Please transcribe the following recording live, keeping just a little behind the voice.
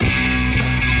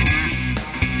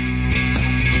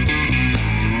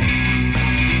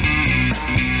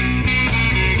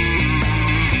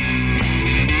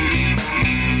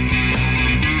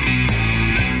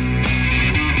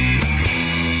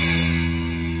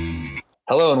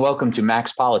Hello and welcome to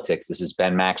Max Politics. This is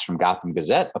Ben Max from Gotham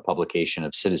Gazette, a publication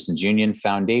of Citizens Union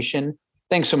Foundation.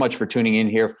 Thanks so much for tuning in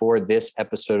here for this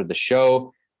episode of the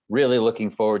show. Really looking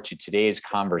forward to today's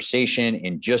conversation.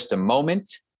 In just a moment,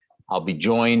 I'll be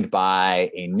joined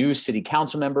by a new city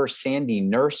council member, Sandy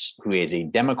Nurse, who is a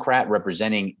Democrat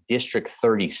representing District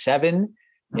 37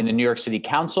 in the New York City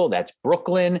Council. That's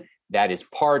Brooklyn. That is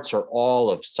parts or all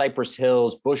of Cypress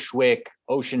Hills, Bushwick,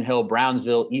 Ocean Hill,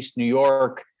 Brownsville, East New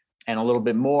York, and a little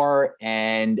bit more,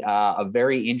 and a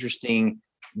very interesting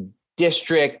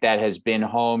district that has been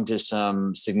home to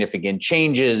some significant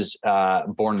changes,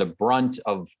 borne the brunt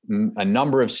of a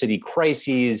number of city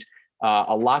crises,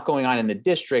 a lot going on in the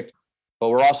district. But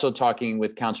we're also talking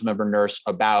with Councilmember Nurse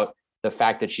about the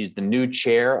fact that she's the new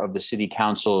chair of the City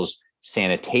Council's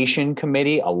Sanitation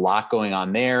Committee, a lot going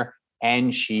on there.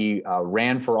 And she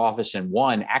ran for office and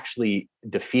won, actually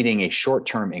defeating a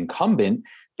short-term incumbent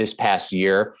this past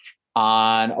year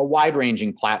on a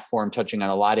wide-ranging platform, touching on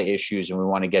a lot of issues, and we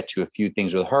want to get to a few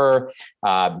things with her.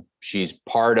 She's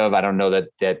part of, I don't know that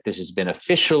this has been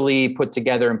officially put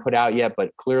together and put out yet,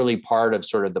 but clearly part of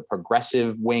sort of the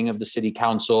progressive wing of the city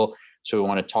council. So we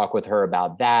want to talk with her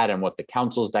about that and what the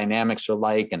council's dynamics are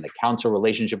like and the council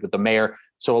relationship with the mayor.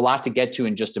 So a lot to get to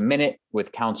in just a minute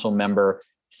with council member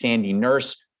Sandy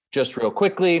Nurse. Just real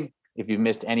quickly, if you've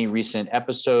missed any recent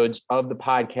episodes of the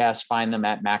podcast, find them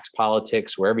at Max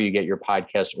Politics, wherever you get your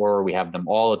podcasts, or we have them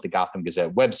all at the Gotham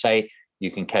Gazette website.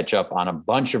 You can catch up on a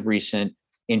bunch of recent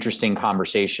interesting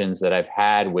conversations that I've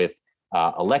had with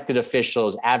elected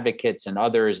officials, advocates, and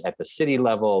others at the city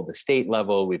level, the state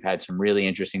level. We've had some really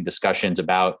interesting discussions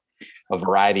about a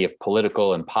variety of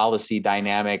political and policy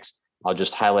dynamics. I'll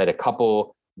just highlight a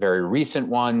couple very recent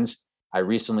ones. I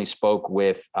recently spoke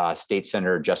with State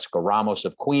Senator Jessica Ramos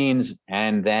of Queens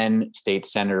and then State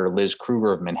Senator Liz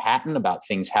Krueger of Manhattan about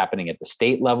things happening at the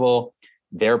state level,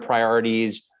 their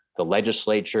priorities, the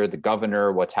legislature, the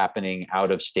governor, what's happening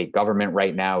out of state government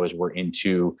right now as we're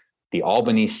into the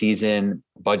Albany season,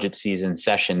 budget season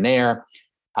session there.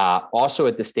 Also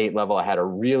at the state level, I had a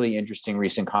really interesting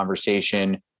recent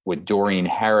conversation with Doreen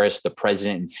Harris, the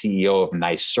president and CEO of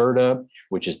NYSERDA,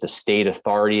 which is the state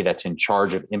authority that's in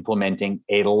charge of implementing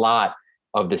a lot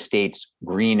of the state's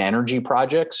green energy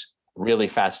projects. Really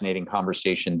fascinating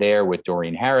conversation there with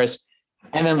Doreen Harris.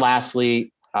 And then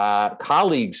lastly,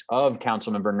 colleagues of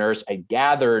Councilmember Nurse, I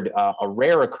gathered a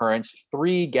rare occurrence,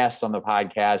 3 guests on the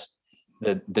podcast,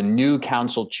 the new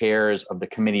council chairs of the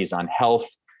committees on health,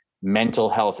 mental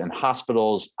health, and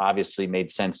hospitals. Obviously made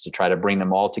sense to try to bring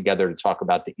them all together to talk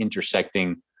about the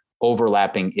intersecting,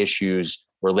 overlapping issues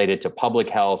related to public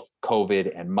health,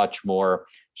 COVID, and much more.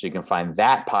 So you can find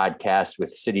that podcast with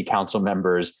city council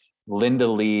members Linda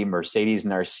Lee, Mercedes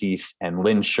Narcisse, and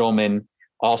Lynn Schulman.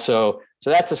 Also, so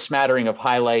that's a smattering of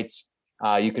highlights.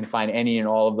 You can find any and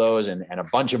all of those and a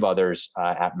bunch of others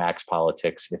at Max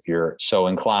Politics if you're so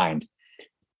inclined.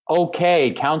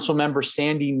 Okay, Council Member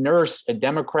Sandy Nurse, a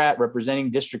Democrat representing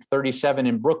District 37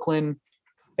 in Brooklyn.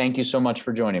 Thank you so much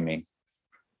for joining me.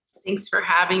 Thanks for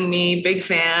having me. Big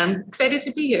fan. Excited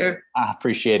to be here. I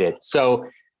appreciate it. So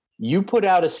you put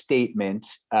out a statement,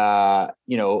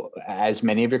 as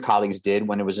many of your colleagues did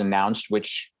when it was announced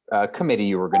which committee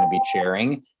you were going to be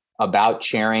chairing, about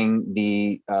chairing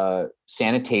the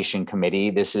Sanitation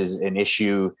Committee. This is an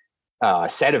issue, a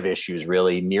set of issues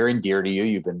really near and dear to you.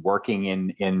 You've been working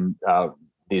in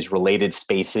these related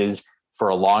spaces for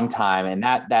a long time, and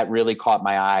that really caught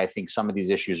my eye. I think some of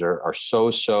these issues are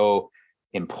so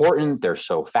important. They're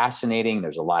so fascinating.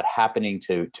 There's a lot happening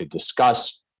to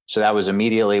discuss. So that was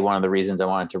immediately one of the reasons I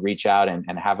wanted to reach out and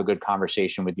have a good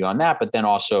conversation with you on that. But then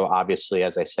also, obviously,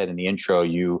 as I said in the intro,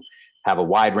 you have a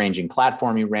wide-ranging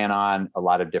platform you ran on, a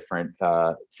lot of different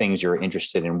things you're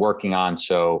interested in working on.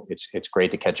 So it's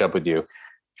great to catch up with you.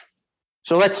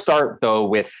 So let's start, though,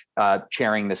 with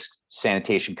chairing this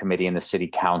sanitation committee in the city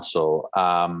council.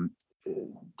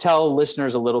 Tell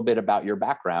listeners a little bit about your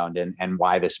background and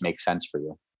why this makes sense for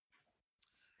you.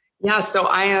 Yeah, so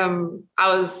I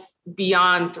was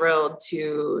beyond thrilled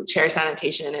to chair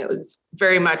sanitation. It was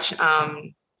very much,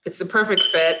 it's the perfect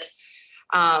fit.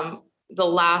 The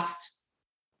last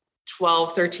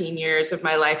 12, 13 years of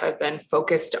my life, I've been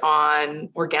focused on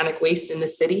organic waste in the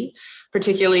city,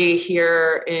 particularly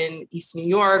here in East New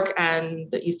York and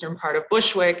the eastern part of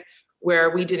Bushwick, where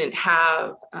we didn't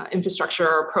have infrastructure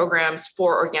or programs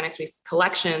for organic waste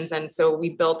collections. And so we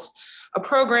built a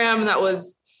program that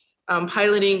was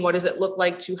piloting what does it look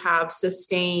like to have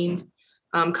sustained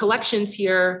collections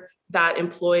here that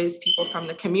employs people from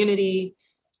the community,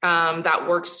 that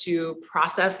works to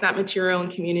process that material in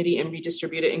community and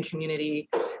redistribute it in community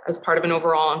as part of an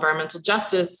overall environmental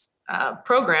justice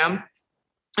program.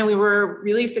 And we were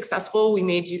really successful. We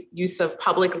made use of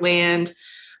public land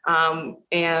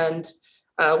and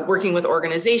working with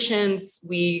organizations.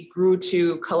 We grew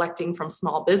to collecting from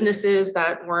small businesses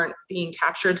that weren't being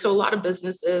captured. So a lot of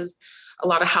businesses, a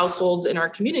lot of households in our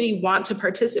community want to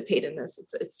participate in this.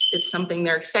 It's something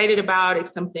they're excited about.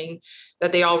 It's something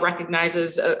that they all recognize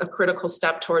as a critical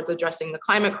step towards addressing the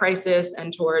climate crisis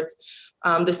and towards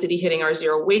the city hitting our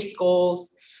zero waste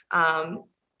goals.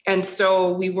 And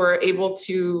so we were able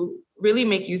to really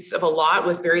make use of a lot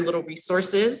with very little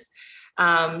resources.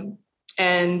 And,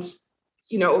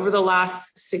 over the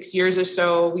last 6 years or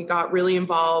so, we got really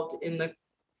involved in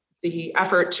the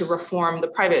effort to reform the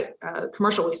private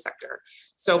commercial waste sector.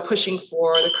 So pushing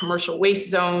for the commercial waste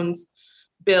zones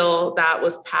bill that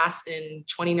was passed in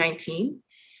 2019.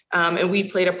 And we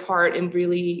played a part in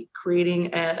really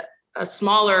creating a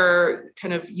smaller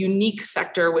kind of unique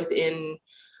sector within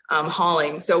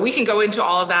hauling. So we can go into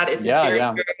all of that. It's very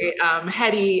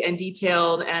heady and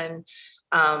detailed and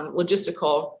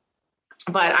logistical.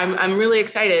 But I'm really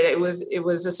excited. It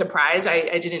was a surprise.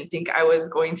 I didn't think I was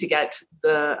going to get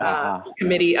the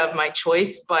committee of my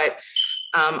choice, but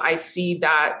I see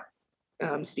that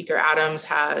Speaker Adams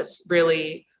has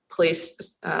really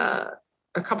placed a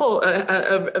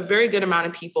very good amount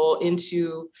of people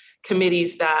into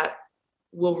committees that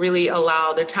will really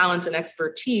allow their talents and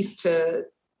expertise to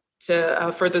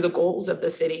further the goals of the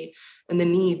city and the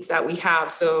needs that we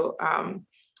have. So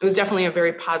it was definitely a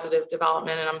very positive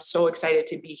development, and I'm so excited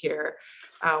to be here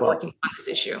working on this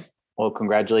issue. Well,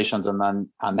 congratulations on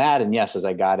that. And yes, as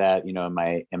I got at,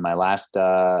 in my last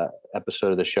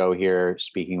episode of the show here,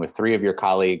 speaking with 3 of your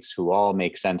colleagues who all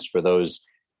make sense for those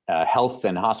health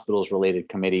and hospitals related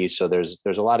committees. So there's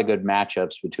a lot of good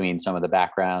matchups between some of the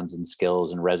backgrounds and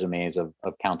skills and resumes of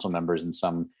council members and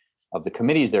some of the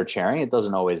committees they're chairing. It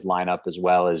doesn't always line up as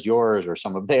well as yours or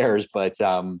some of theirs, but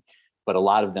a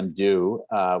lot of them do,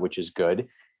 which is good.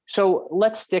 So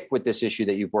let's stick with this issue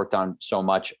that you've worked on so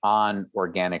much on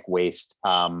organic waste.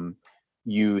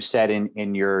 You said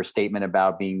in your statement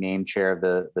about being named chair of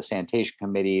the sanitation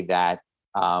committee that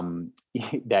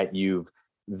that you've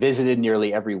visited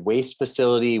nearly every waste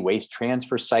facility, waste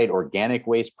transfer site, organic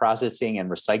waste processing and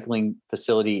recycling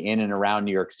facility in and around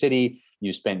New York City.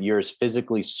 You spent years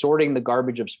physically sorting the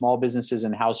garbage of small businesses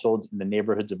and households in the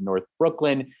neighborhoods of North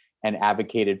Brooklyn and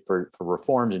advocated for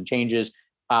reforms and changes.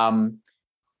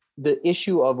 The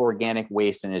issue of organic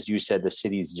waste, and as you said, the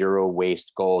city's zero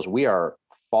waste goals, we are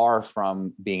far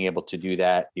from being able to do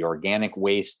that. The organic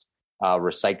waste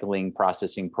recycling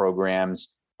processing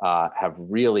programs have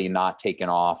really not taken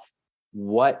off.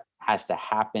 What has to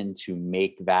happen to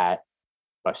make that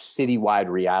a citywide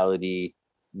reality?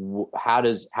 How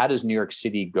does New York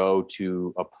City go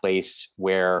to a place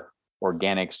where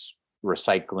organics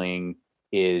recycling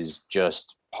is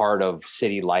just part of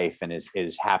city life and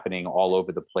is happening all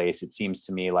over the place? It seems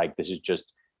to me like this is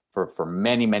just for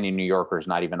many New Yorkers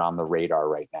not even on the radar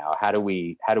right now. How do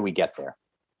we get there?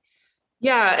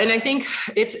 Yeah, and I think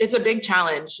it's a big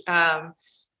challenge.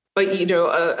 But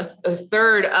a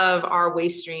third of our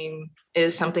waste stream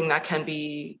is something that can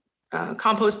be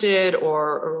composted,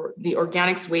 or the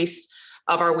organics waste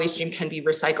of our waste stream can be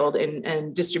recycled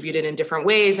and distributed in different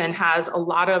ways, and has a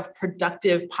lot of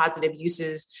productive, positive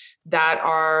uses that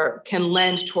can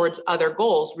lend towards other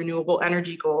goals, renewable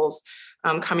energy goals,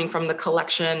 coming from the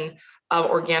collection of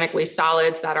organic waste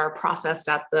solids that are processed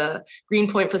at the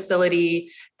Greenpoint facility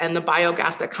and the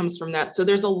biogas that comes from that. So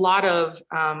there's a lot of,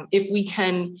 if we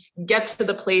can get to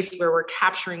the place where we're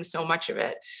capturing so much of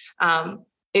it,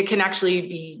 it can actually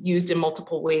be used in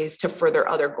multiple ways to further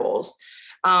other goals.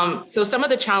 So some of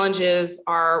the challenges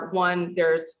are, one,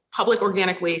 there's public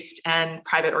organic waste and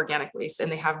private organic waste, and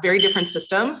they have very different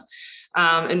systems.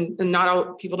 And not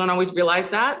all people don't always realize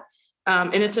that.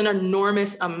 And it's an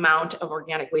enormous amount of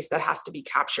organic waste that has to be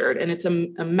captured. And it's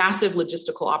a massive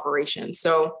logistical operation.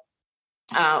 So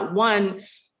one,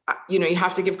 you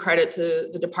have to give credit to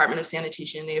the Department of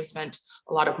Sanitation. They have spent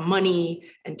a lot of money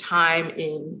and time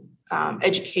in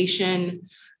education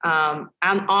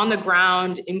and on the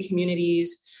ground in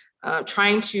communities,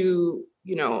 trying to,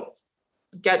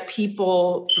 get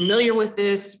people familiar with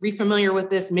this, refamiliar with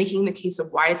this, making the case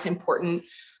of why it's important,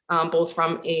 both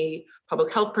from a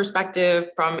public health perspective,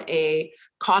 from a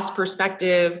cost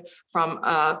perspective, from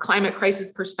a climate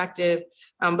crisis perspective.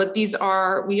 But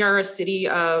we are a city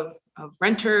of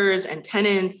renters and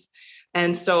tenants.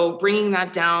 And so bringing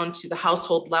that down to the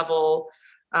household level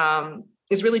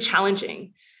is really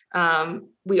challenging.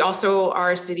 We also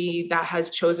are a city that has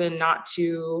chosen not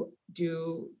to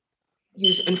do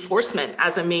use enforcement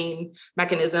as a main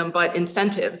mechanism, but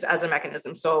incentives as a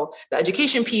mechanism. So the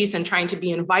education piece and trying to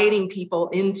be inviting people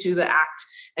into the act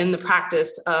and the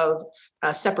practice of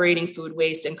separating food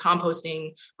waste and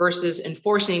composting versus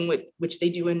enforcing, which they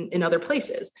do in other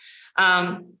places.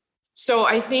 So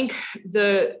I think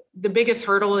the biggest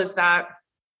hurdle is that,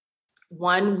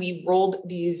 one, we rolled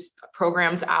these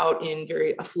programs out in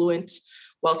very affluent,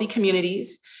 wealthy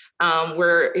communities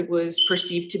where it was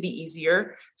perceived to be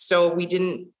easier. So we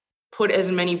didn't put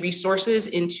as many resources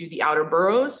into the outer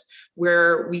boroughs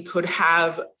where we could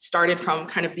have started from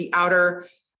kind of the outer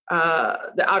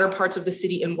parts of the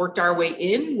city and worked our way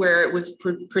in where it was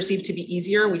perceived to be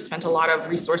easier. We spent a lot of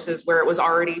resources where it was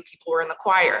already people were in the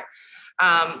choir.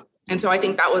 And so I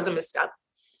think that was a misstep.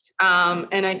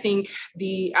 And I think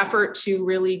the effort to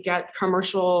really get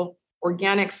commercial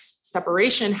organics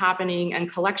separation happening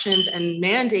and collections and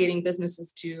mandating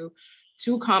businesses to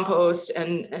compost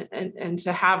and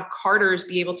to have carters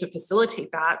be able to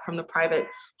facilitate that from the private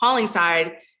hauling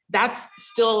side, that's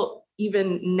still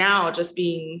even now just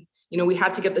being, we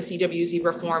had to get the CWZ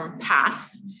reform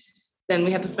passed. Then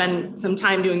we had to spend some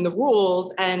time doing the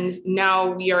rules. And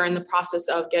now we are in the process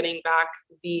of getting back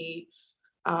the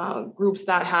groups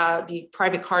that have the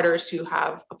private carters who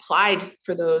have applied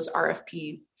for those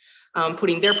RFPs,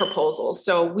 putting their proposals.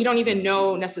 So we don't even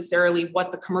know necessarily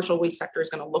what the commercial waste sector is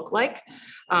going to look like,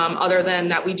 other than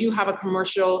that we do have a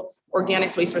commercial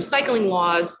organics waste recycling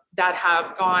laws that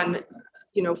have gone,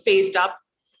 phased up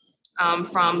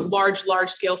from large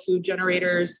scale food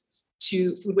generators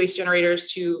to food waste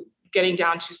generators to getting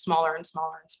down to smaller and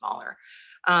smaller and smaller.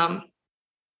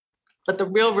 But the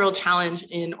real challenge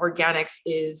in organics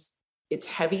is it's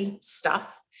heavy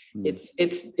stuff.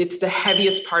 It's the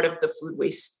heaviest part of the food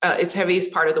waste. It's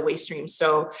heaviest part of the waste stream.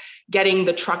 So getting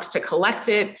the trucks to collect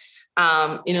it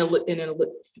in an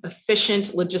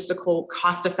efficient, logistical,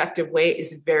 cost-effective way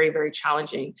is very, very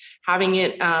challenging. Having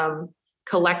it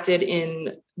collected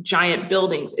in giant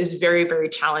buildings is very, very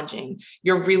challenging.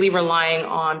 You're really relying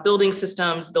on building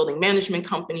systems, building management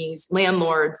companies,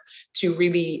 landlords to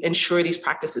really ensure these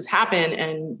practices happen.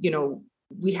 And,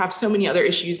 we have so many other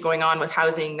issues going on with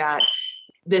housing that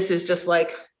this is just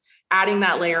like adding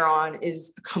that layer on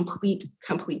is a complete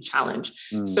challenge.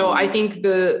 So I think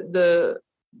the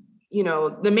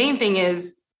main thing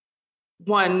is,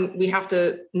 one, we have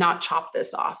to not chop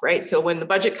this off, right? So when the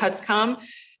budget cuts come,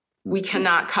 we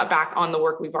cannot cut back on the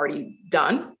work we've already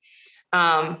done.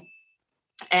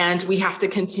 And we have to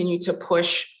continue to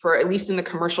push for, at least in the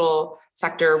commercial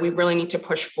sector, we really need to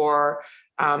push for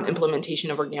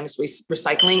implementation of organic waste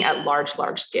recycling at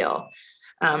large scale.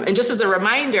 And just as a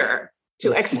reminder,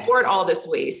 to export all this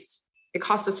waste, it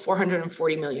costs us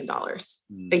 $440 million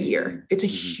a year. It's a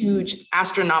huge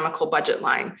astronomical budget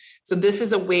line. So this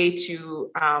is a way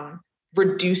to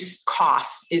reduce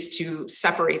costs, is to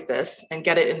separate this and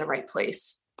get it in the right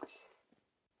place.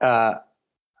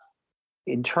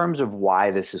 In terms of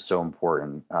why this is so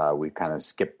important, we kind of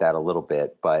skipped that a little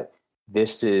bit, but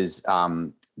this is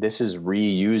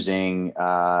reusing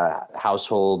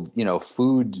household,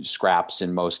 food scraps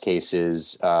in most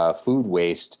cases, food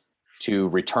waste, to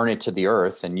return it to the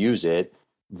earth and use it,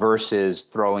 versus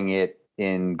throwing it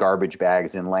in garbage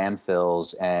bags in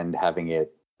landfills and having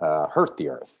it hurt the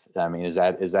earth. I mean, is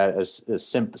that as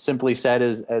simply said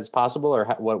as possible, or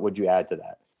what would you add to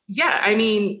that? Yeah, I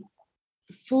mean,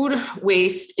 food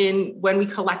waste, when we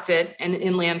collect it and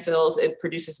in landfills, it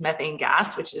produces methane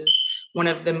gas, which is one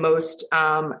of the most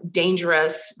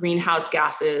dangerous greenhouse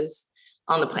gases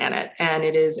on the planet. And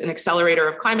it is an accelerator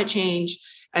of climate change.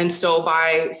 And so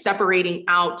by separating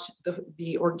out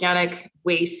the organic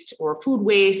waste or food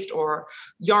waste or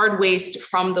yard waste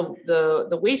from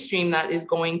the waste stream that is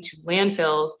going to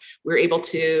landfills, we're able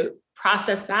to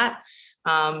process that,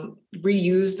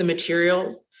 reuse the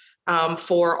materials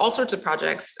for all sorts of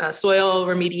projects, soil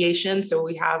remediation. So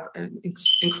we have an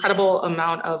incredible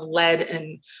amount of lead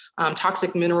and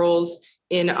toxic minerals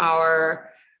in our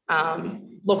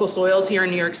local soils here in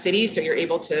New York City. So you're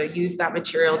able to use that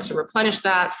material to replenish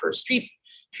that for street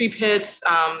tree pits.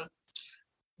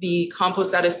 The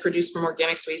compost that is produced from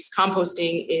organics waste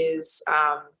composting is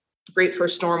great for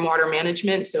stormwater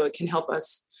management. So it can help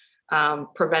us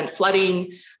prevent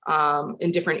flooding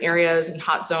in different areas and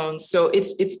hot zones. So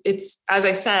it's as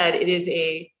I said, it is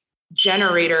a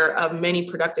generator of many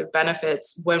productive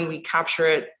benefits when we capture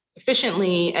it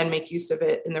efficiently and make use of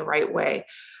it in the right way.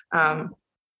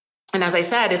 And as I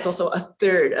said, it's also a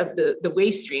third of the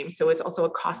waste stream. So it's also a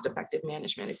cost-effective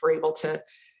management. If we're able to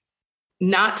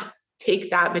not take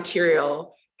that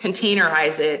material,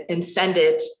 containerize it, and send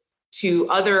it to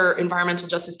other environmental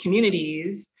justice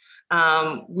communities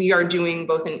we are doing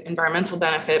both an environmental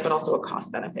benefit, but also a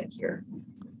cost benefit here.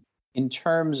 In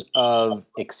terms of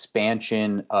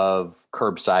expansion of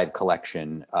curbside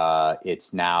collection,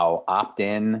 it's now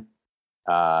opt-in.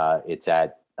 It's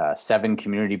at 7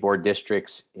 community board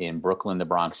districts in Brooklyn, the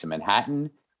Bronx, and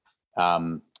Manhattan.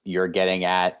 You're getting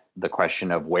at the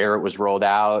question of where it was rolled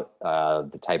out,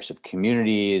 the types of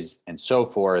communities, and so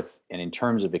forth. And in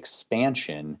terms of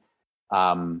expansion,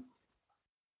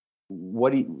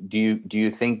 what do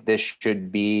you think this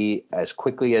should be as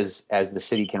quickly as the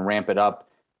city can ramp it up,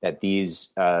 that these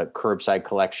curbside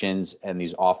collections and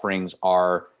these offerings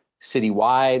are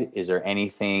citywide? Is there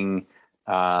anything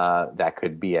that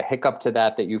could be a hiccup to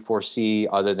that you foresee,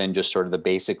 other than just sort of the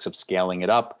basics of scaling it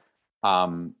up?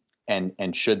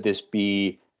 And should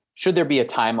there be a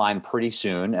timeline pretty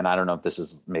soon? And I don't know if this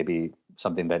is maybe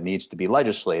something that needs to be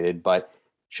legislated, but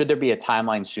should there be a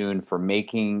timeline soon for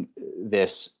making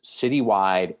this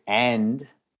citywide, and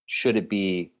should it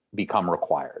become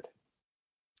required?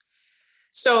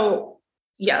 So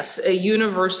yes, a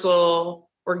universal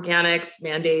organics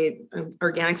mandate,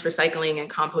 organics recycling and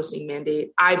composting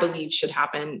mandate, I believe should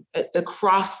happen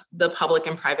across the public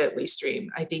and private waste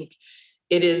stream. I think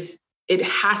it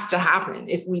has to happen.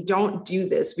 If we don't do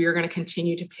this, we are going to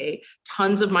continue to pay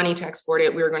tons of money to export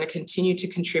it. We are going to continue to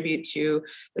contribute to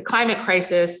the climate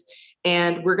crisis,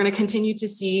 and we're going to continue to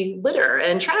see litter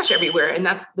and trash everywhere. And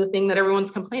that's the thing that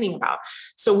everyone's complaining about.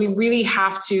 So we really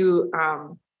have to,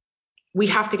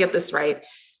 get this right.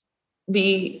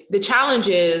 The challenge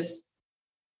is,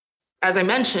 as I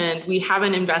mentioned, we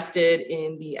haven't invested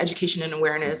in the education and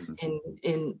awareness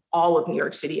in all of New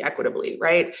York City equitably,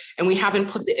 right? And we haven't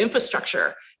put the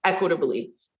infrastructure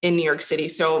equitably in New York City.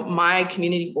 So my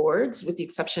community boards, with the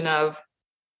exception of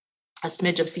a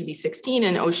smidge of CB16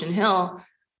 and Ocean Hill,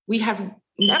 we have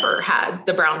never had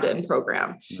the brown bin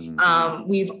program.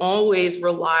 We've always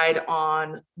relied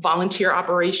on volunteer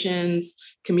operations,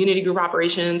 community group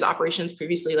operations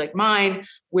previously like mine,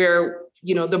 where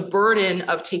the burden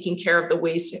of taking care of the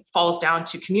waste falls down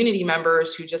to community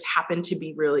members who just happen to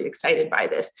be really excited by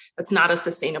this. That's not a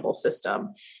sustainable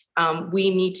system.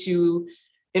 We need to,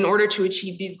 in order to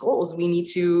achieve these goals, we need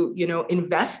to,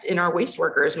 invest in our waste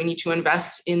workers. We need to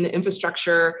invest in the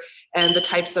infrastructure and the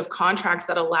types of contracts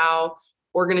that allow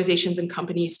organizations and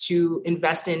companies to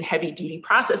invest in heavy duty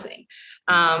processing.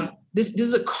 This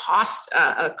is a cost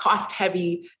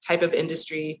heavy type of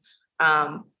industry.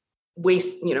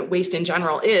 Waste in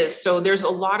general is. So there's a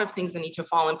lot of things that need to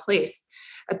fall in place.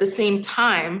 At the same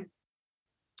time,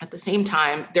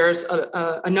 there's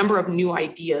a number of new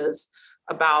ideas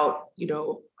about,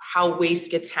 how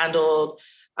waste gets handled,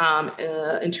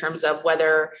 in terms of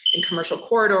whether in commercial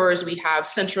corridors we have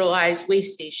centralized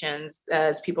waste stations,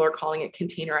 as people are calling it,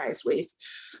 containerized waste,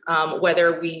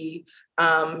 whether we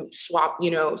swap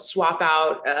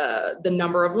out the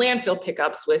number of landfill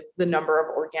pickups with the number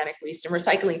of organic waste and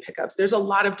recycling pickups. There's a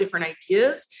lot of different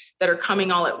ideas that are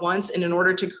coming all at once. And in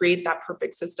order to create that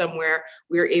perfect system where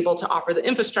we're able to offer the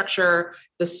infrastructure,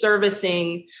 the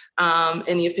servicing,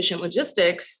 and the efficient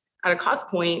logistics at a cost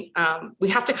point, we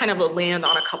have to kind of land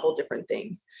on a couple different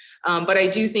things. But I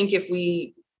do think if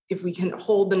we can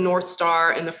hold the North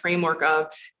Star and the framework of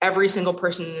every single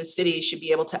person in the city should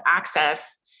be able to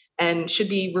access and should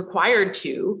be required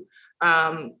to,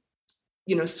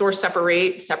 source,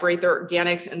 separate their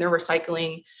organics and their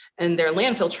recycling and their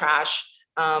landfill trash,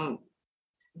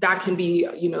 that can be,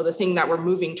 the thing that we're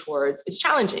moving towards. It's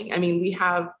challenging. I mean, we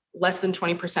have less than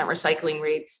 20% recycling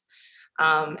rates.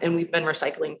 And we've been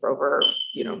recycling for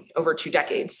over 2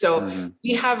 decades. So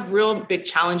we have real big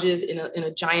challenges in a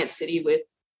giant city with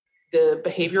the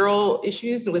behavioral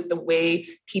issues, with the way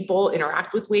people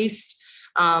interact with waste.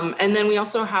 And then we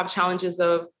also have challenges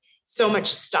of so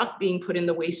much stuff being put in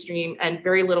the waste stream and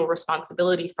very little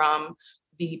responsibility from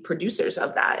the producers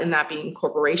of that, and that being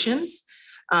corporations.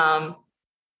 And,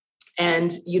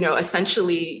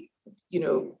 essentially,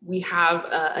 we have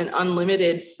an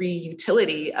unlimited free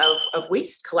utility of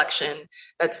waste collection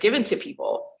that's given to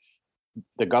people.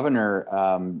 The governor,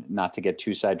 not to get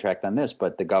too sidetracked on this,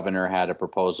 but the governor had a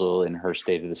proposal in her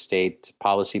State of the State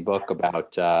policy book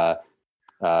about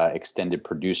extended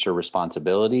producer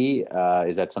responsibility.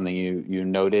 Is that something you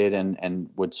noted and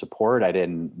would support? I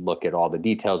didn't look at all the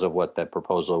details of what that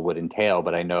proposal would entail,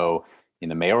 but I know in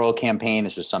the mayoral campaign,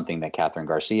 this was something that Catherine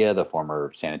Garcia, the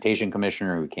former sanitation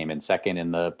commissioner who came in second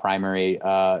in the primary,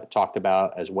 talked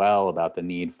about as well, about the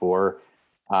need for,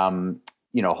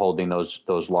 holding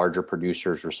those larger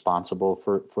producers responsible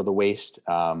for the waste.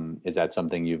 Is that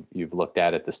something you've looked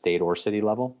at the state or city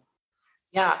level?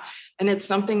 Yeah, and it's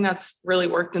something that's really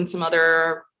worked in some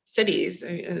other cities.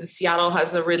 Seattle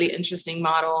has a really interesting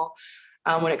model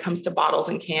when it comes to bottles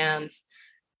and cans.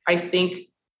 I think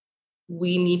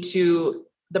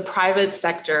the private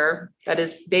sector, that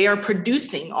is, they are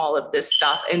producing all of this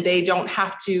stuff and they don't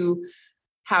have to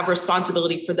have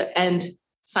responsibility for the end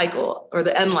cycle or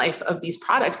the end life of these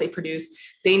products they produce.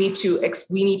 We need to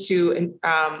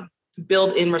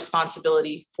build in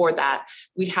responsibility for that.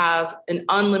 We have an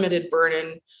unlimited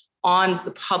burden on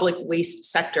the public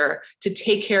waste sector to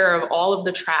take care of all of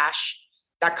the trash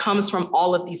that comes from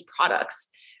all of these products.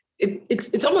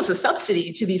 It's almost a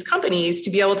subsidy to these companies to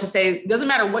be able to say, it doesn't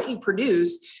matter what you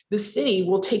produce, the city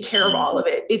will take care of all of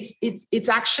it. It's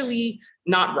actually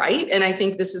not right. And I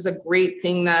think this is a great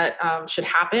thing that should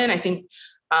happen. I think,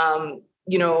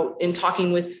 in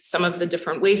talking with some of the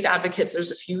different waste advocates, there's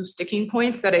a few sticking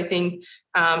points that I think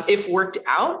if worked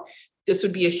out, this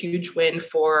would be a huge win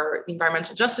for the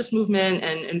environmental justice movement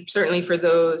and certainly for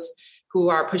those who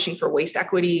are pushing for waste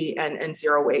equity and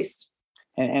zero waste.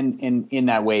 And in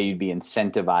that way, you'd be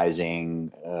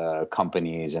incentivizing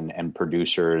companies and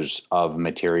producers of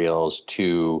materials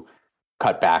to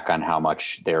cut back on how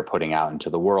much they're putting out into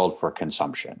the world for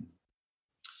consumption.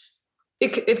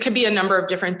 It could be a number of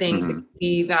different things. Mm-hmm. It could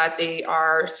be that they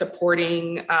are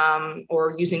supporting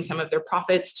or using some of their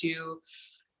profits to,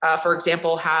 for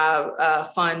example,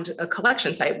 fund a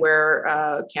collection site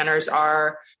where canners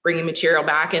are bringing material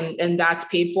back and that's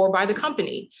paid for by the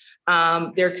company.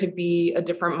 There could be a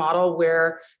different model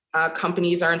where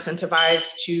companies are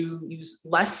incentivized to use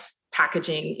less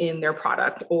packaging in their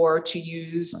product or to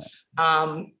use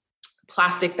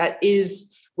plastic that is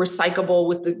recyclable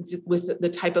with the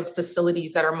type of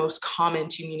facilities that are most common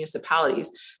to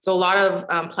municipalities. So a lot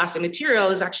of plastic material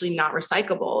is actually not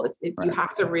recyclable. You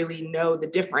have to really know the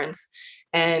difference.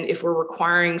 And if we're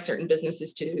requiring certain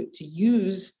businesses to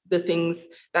use the things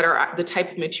that are the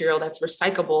type of material that's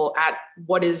recyclable at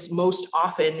what is most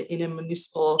often in a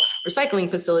municipal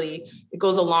recycling facility, it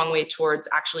goes a long way towards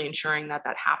actually ensuring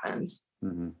that happens.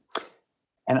 Mm-hmm.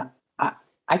 And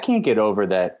I can't get over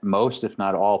that most, if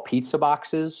not all, pizza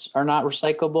boxes are not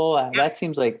recyclable. Yeah. That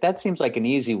seems like an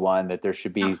easy one, that there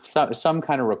should be some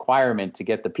kind of requirement to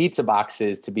get the pizza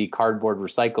boxes to be cardboard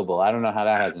recyclable. I don't know how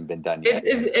that hasn't been done yet.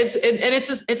 It's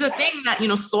a thing that,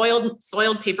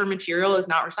 soiled paper material is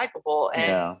not recyclable,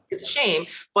 and it's a shame,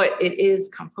 but it is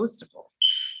compostable.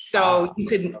 So you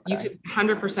could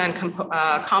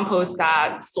 100% compost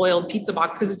that soiled pizza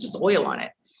box because it's just oil on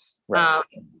it. Right.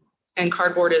 And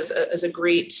cardboard is a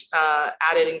great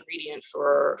added ingredient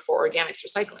for organics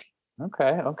recycling.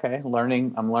 Okay.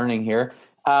 I'm learning here.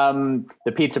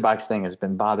 The pizza box thing has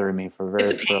been bothering me for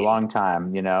a long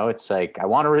time. It's like, I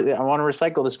want to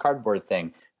recycle this cardboard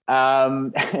thing.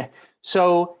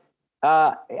 So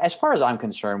as far as I'm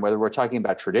concerned, whether we're talking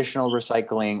about traditional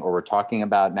recycling or we're talking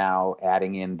about now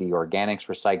adding in the organics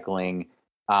recycling,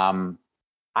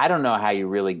 I don't know how you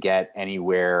really get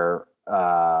anywhere,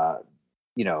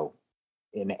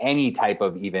 in any type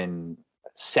of even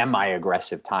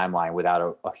semi-aggressive timeline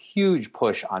without a huge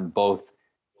push on both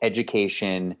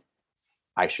education,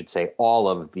 I should say all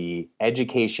of the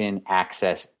education,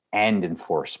 access, and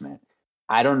enforcement.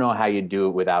 I don't know how you do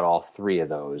it without all three of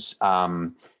those.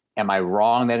 Am I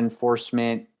wrong that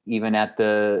enforcement, even at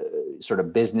the sort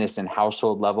of business and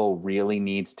household level, really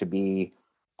needs to be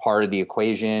part of the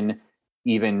equation?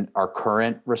 Even our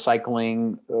current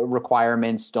recycling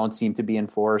requirements don't seem to be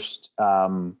enforced.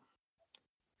 You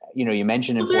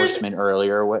mentioned enforcement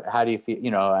earlier. How do you feel?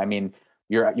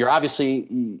 You're obviously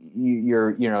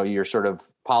you're sort of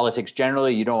politics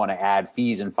generally. You don't want to add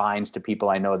fees and fines to people.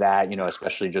 I know that,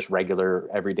 especially just regular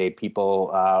everyday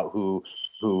people who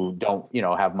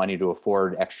don't have money to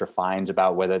afford extra fines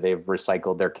about whether they've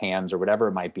recycled their cans or whatever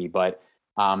it might be. But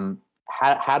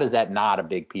how does that not a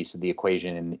big piece of the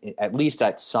equation, at least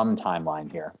at some timeline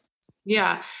here?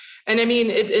 Yeah. And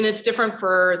it's different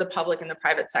for the public and the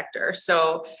private sector.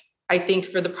 So I think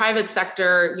for the private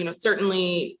sector,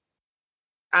 certainly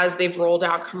as they've rolled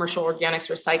out commercial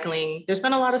organics recycling, there's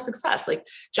been a lot of success. Like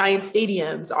giant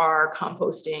stadiums are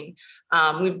composting.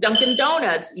 We've Dunkin'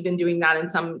 Donuts even doing that in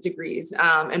some degrees,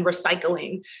 and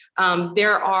recycling.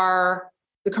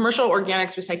 The commercial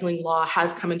organics recycling law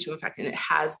has come into effect and it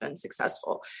has been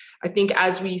successful. I think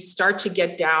as we start to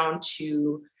get down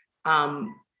to,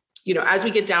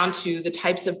 the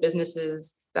types of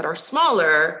businesses that are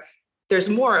smaller, there's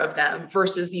more of them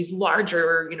versus these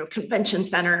larger, convention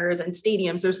centers and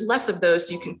stadiums. There's less of those,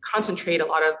 so you can concentrate a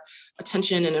lot of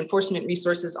attention and enforcement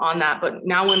resources on that. But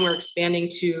now when we're expanding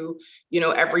to,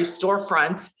 every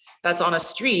storefront that's on a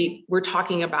street, we're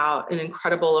talking about an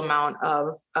incredible amount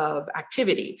of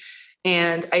activity.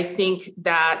 And I think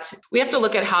that we have to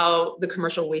look at how the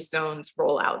commercial waste zones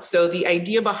roll out. So the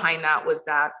idea behind that was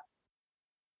that,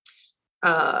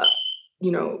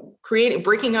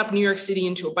 breaking up New York City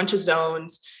into a bunch of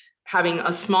zones, having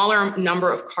a smaller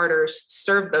number of carters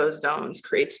serve those zones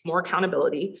creates more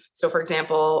accountability. So for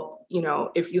example,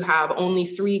 if you have only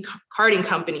 3 carting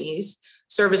companies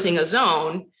servicing a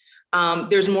zone,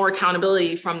 there's more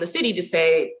accountability from the city to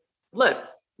say, look,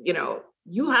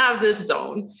 you have this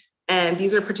zone and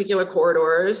these are particular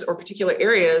corridors or particular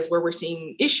areas where we're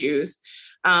seeing issues.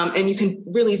 And you can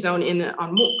really zone in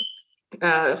on more,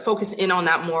 focus in on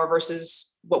that more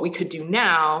versus what we could do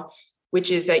now, which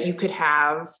is that you could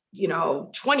have,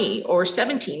 20 or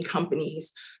 17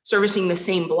 companies servicing the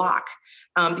same block.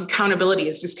 The accountability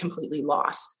is just completely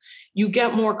lost. You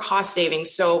get more cost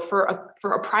savings. So for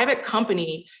a private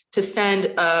company to send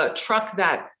a truck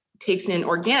that takes in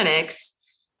organics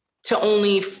to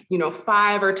only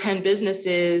 5 or 10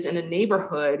 businesses in a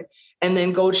neighborhood, and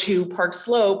then go to Park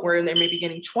Slope where they may be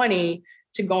getting 20,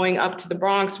 to going up to the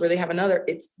Bronx where they have another,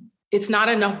 it's not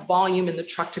enough volume in the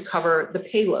truck to cover the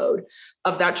payload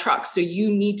of that truck. So you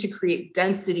need to create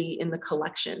density in the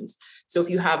collections. So if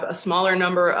you have a smaller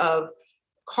number of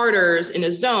carters in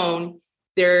a zone,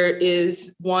 there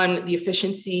is the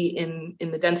efficiency in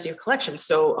the density of collection.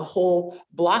 So a whole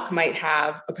block might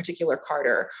have a particular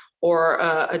carter, or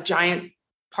a giant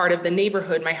part of the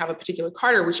neighborhood might have a particular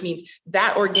carter, which means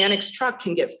that organics truck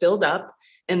can get filled up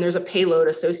and there's a payload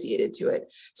associated to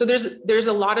it. So there's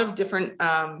a lot of different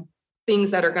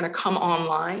things that are going to come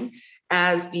online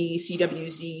as the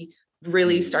CWZ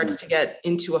really starts to get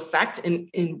into effect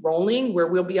and rolling, where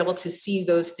we'll be able to see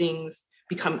those things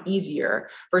become easier,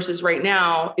 versus right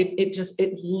now,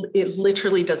 it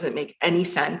literally doesn't make any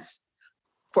sense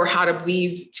for how to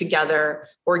weave together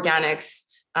organics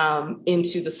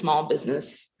into the small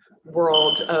business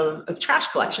world of trash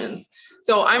collections.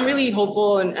 So I'm really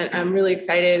hopeful and I'm really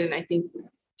excited. And I think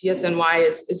DSNY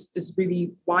is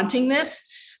really wanting this.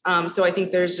 So I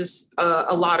think there's just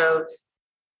a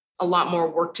lot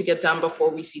more work to get done before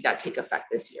we see that take effect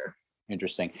this year.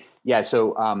 Interesting. Yeah.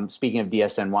 So speaking of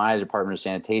DSNY, the Department of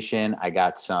Sanitation, I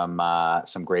got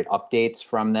some great updates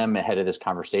from them ahead of this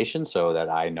conversation, so that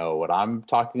I know what I'm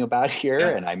talking about here.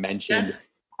 Yeah. And I mentioned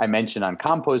on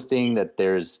composting that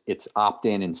it's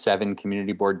opt-in in 7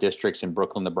 community board districts in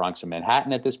Brooklyn, the Bronx, and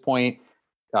Manhattan at this point.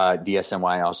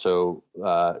 DSNY also,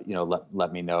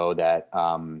 let me know that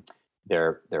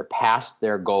they're past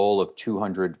their goal of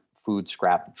 200 food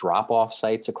scrap drop-off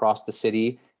sites across the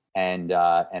city. And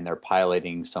they're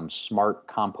piloting some smart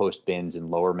compost bins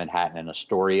in Lower Manhattan and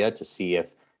Astoria to see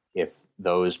if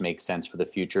those make sense for the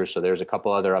future. So there's a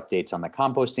couple other updates on the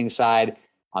composting side.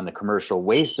 On the commercial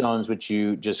waste zones, which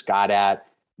you just got at,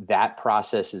 that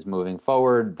process is moving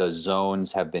forward. The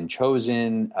zones have been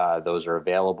chosen. Those are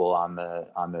available on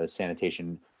the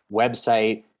sanitation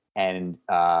website, and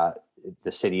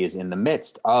the city is in the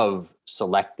midst of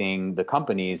selecting the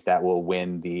companies that will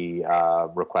win the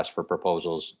request for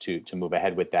proposals to move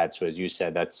ahead with that. So as you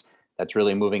said, that's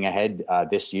really moving ahead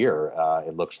this year.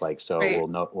 It looks like. So Great. We'll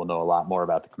know a lot more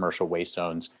about the commercial waste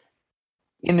zones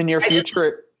in the near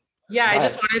future. I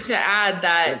just wanted to add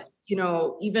that,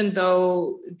 even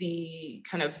though the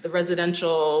kind of the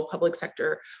residential public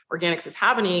sector organics is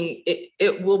happening,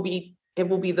 it will be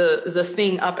the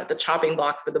thing up at the chopping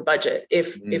block for the budget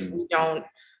if we don't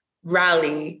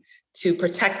rally to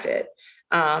protect it.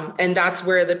 And that's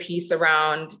where the piece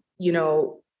around,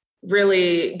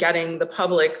 really getting the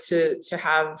public to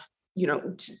have,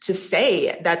 to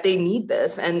say that they need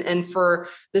this, and for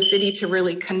the city to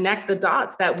really connect the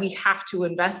dots that we have to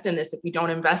invest in this. If we don't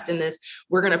invest in this,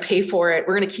 we're going to pay for it.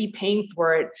 We're going to keep paying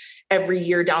for it every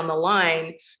year down the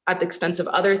line at the expense of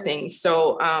other things.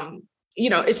 So,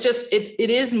 it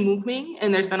is moving,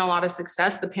 and there's been a lot of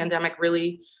success. The pandemic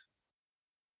really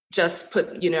just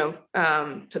put a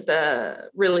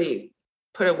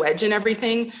wedge in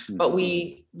everything, but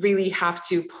we really have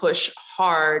to push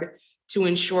hard to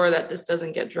ensure that this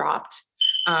doesn't get dropped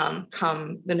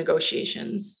come the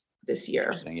negotiations this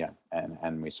year. Yeah,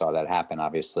 and we saw that happen,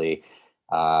 obviously,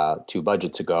 2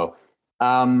 budgets ago.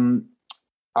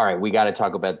 All right, we got to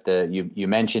talk about you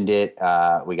mentioned it.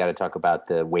 We got to talk about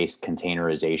the waste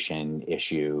containerization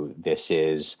issue.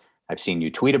 I've seen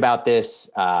you tweet about this,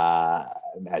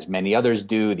 as many others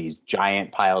do, these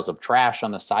giant piles of trash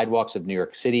on the sidewalks of New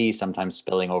York City, sometimes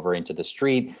spilling over into the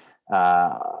street,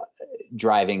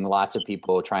 driving lots of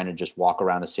people trying to just walk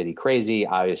around the city crazy,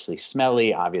 obviously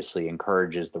smelly, obviously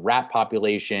encourages the rat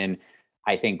population.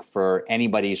 I think for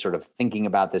anybody sort of thinking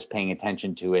about this, paying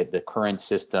attention to it, the current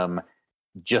system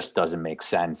just doesn't make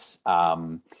sense.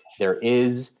 There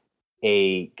is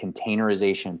a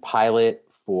containerization pilot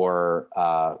for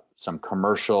some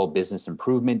commercial business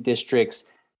improvement districts.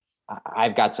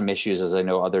 I've got some issues, as I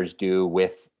know others do,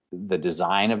 with the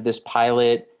design of this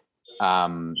pilot,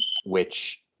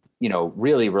 which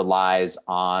really relies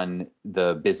on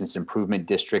the business improvement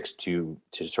districts to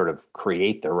sort of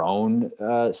create their own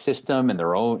system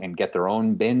and get their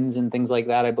own bins and things like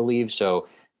that, I believe. So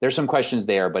there's some questions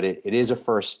there, but it is a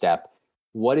first step.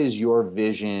 What is your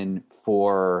vision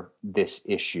for this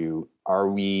issue?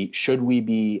 Should we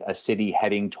be a city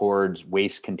heading towards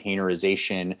waste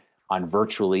containerization on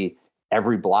virtually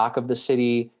every block of the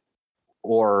city,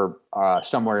 or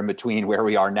somewhere in between where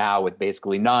we are now with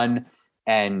basically none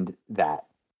and that?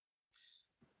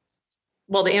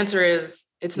 Well, the answer is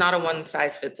it's not a one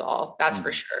size fits all. That's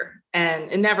for sure.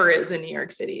 And it never is in New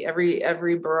York City.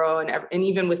 Every borough and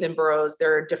even within boroughs,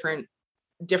 there are different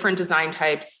design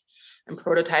types and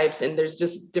prototypes. And there's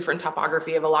just different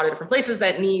topography of a lot of different places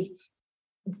that need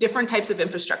different types of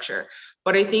infrastructure.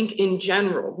 But I think in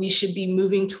general, we should be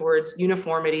moving towards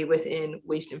uniformity within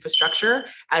waste infrastructure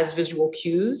as visual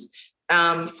cues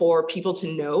for people to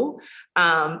know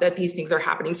that these things are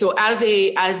happening. So as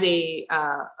a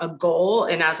goal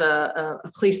and as a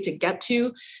place to get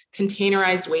to,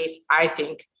 containerized waste, I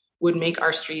think, would make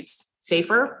our streets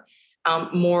safer,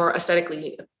 more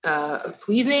aesthetically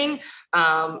pleasing.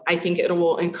 I think it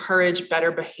will encourage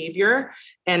better behavior,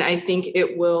 and I think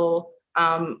it will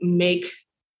make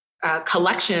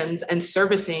collections and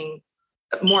servicing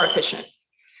more efficient.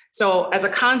 So as a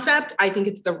concept, I think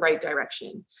it's the right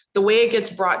direction. The way it gets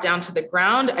brought down to the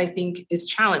ground, I think, is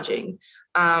challenging.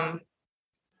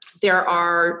 There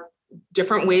are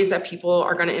different ways that people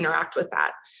are going to interact with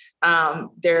that.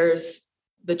 There's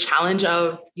the challenge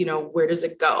of, where does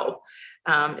it go?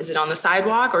 Is it on the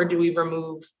sidewalk, or do we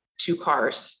remove 2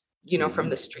 cars, from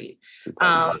the street?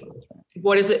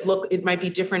 What does it look? It might be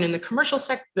different in the commercial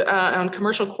sector, on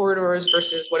commercial corridors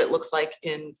versus what it looks like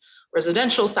in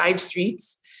residential side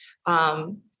streets.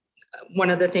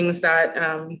 One of the things that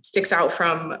sticks out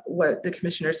from what the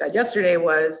commissioner said yesterday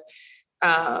was,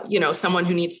 someone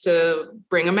who needs to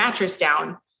bring a mattress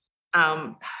down.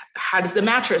 How does the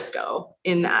mattress go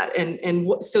in that?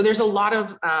 So there's a lot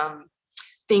of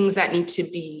things that need to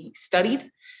be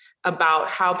studied about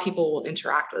how people will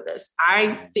interact with this.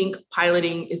 I think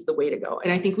piloting is the way to go.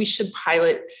 And I think we should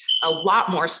pilot a lot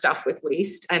more stuff with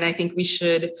waste. And I think we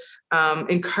should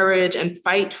encourage and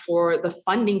fight for the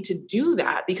funding to do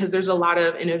that, because there's a lot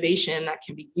of innovation that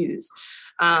can be used.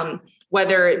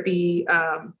 Whether it be,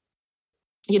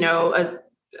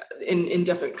 in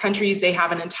different countries, they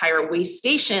have an entire waste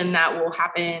station that will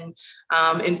happen.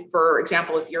 And for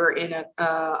example, if you're in a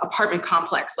apartment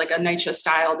complex, like a NYCHA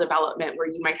style development, where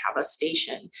you might have a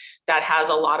station that has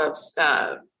a lot of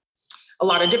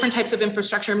different types of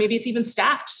infrastructure. Maybe it's even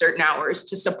staffed certain hours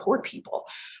to support people.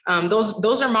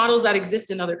 Those are models that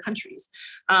exist in other countries.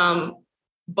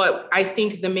 But I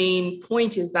think the main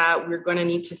point is that we're going to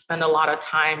need to spend a lot of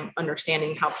time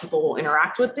understanding how people will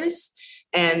interact with this.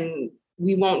 And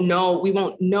we won't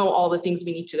know all the things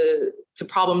we need to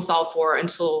problem solve for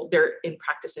until they're in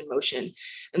practice in motion.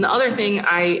 And the other thing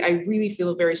I really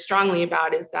feel very strongly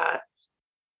about is that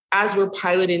as we're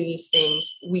piloting these things,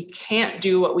 we can't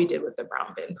do what we did with the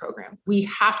brown bin program. We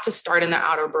have to start in the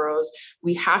outer boroughs.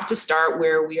 We have to start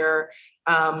where we are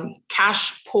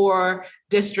cash poor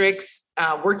districts,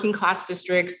 working class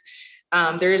districts.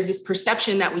 There is this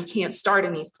perception that we can't start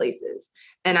in these places.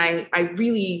 And I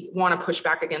really want to push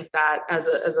back against that as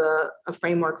a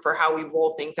framework for how we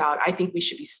roll things out. I think we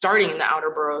should be starting in the outer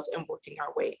boroughs and working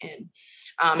our way in,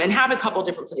 and have a couple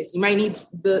different places. You might need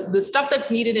the stuff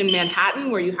that's needed in Manhattan,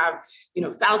 where you have,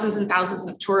 thousands and thousands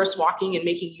of tourists walking and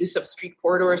making use of street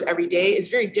corridors every day, is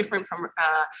very different from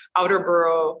outer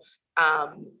borough.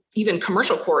 Even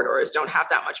commercial corridors don't have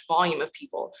that much volume of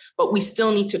people, but we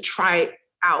still need to try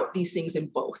out these things in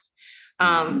both.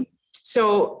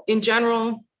 So in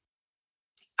general,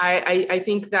 I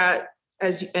think that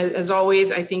as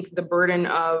always, I think the burden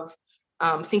of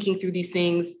thinking through these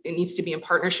things, it needs to be in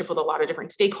partnership with a lot of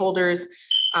different stakeholders.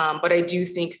 But I do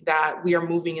think that we are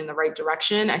moving in the right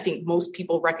direction. I think most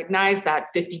people recognize that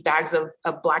 50 bags of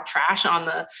black trash on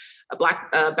the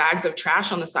bags of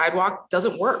trash on the sidewalk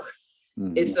doesn't work.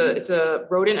 Mm-hmm. It's a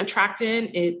rodent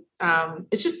attractant.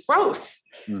 It's just gross.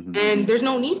 Mm-hmm. And there's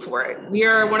no need for it. We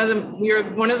are one of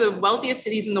the wealthiest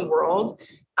cities in the world.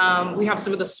 We have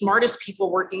some of the smartest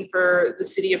people working for the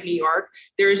city of New York.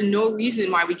 There is no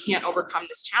reason why we can't overcome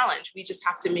this challenge. We just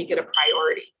have to make it a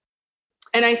priority.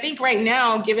 And I think right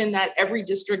now, given that every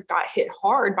district got hit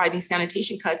hard by these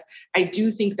sanitation cuts, I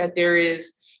do think that there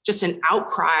is just an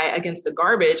outcry against the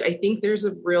garbage, I think there's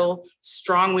a real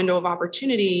strong window of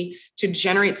opportunity to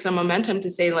generate some momentum to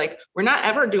say, like, we're not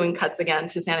ever doing cuts again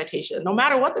to sanitation, no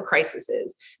matter what the crisis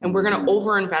is. And we're going to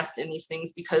overinvest in these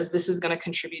things because this is going to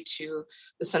contribute to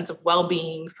the sense of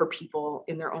well-being for people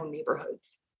in their own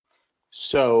neighborhoods.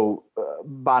 So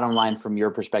bottom line from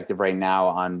your perspective right now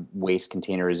on waste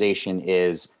containerization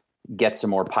is get some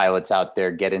more pilots out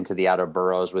there, get into the outer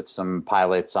boroughs with some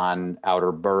pilots on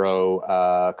outer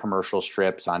borough commercial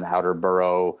strips, on outer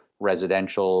borough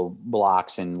residential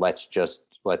blocks, and let's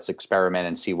experiment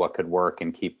and see what could work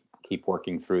and keep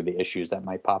working through the issues that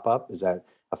might pop up. Is that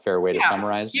a fair way to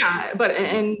summarize? Yeah, but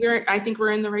I think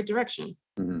we're in the right direction.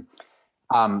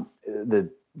 Mm-hmm. The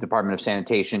Department of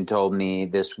Sanitation told me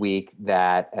this week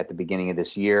that at the beginning of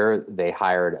this year, they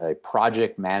hired a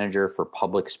project manager for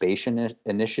public space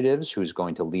initiatives who's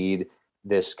going to lead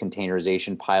this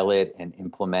containerization pilot and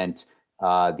implement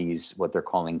these, what they're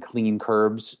calling clean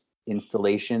curbs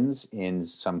installations in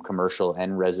some commercial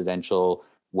and residential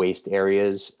waste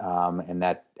areas. And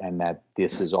that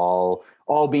this is all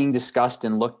being discussed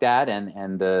and looked at,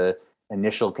 and the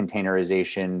initial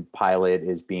containerization pilot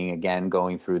is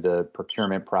going through the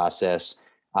procurement process,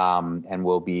 and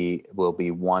will be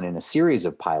one in a series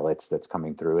of pilots that's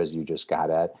coming through, as you just got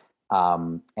at.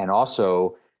 And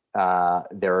also,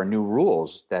 there are new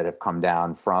rules that have come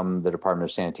down from the Department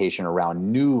of Sanitation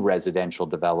around new residential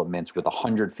developments with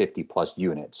 150 plus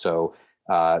units. So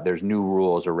there's new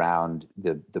rules around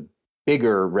the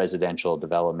bigger residential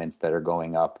developments that are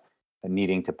going up and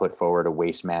needing to put forward a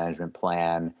waste management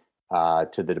plan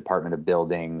to the Department of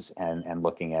Buildings and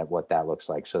looking at what that looks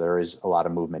like. So there is a lot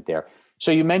of movement there.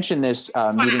 So you mentioned this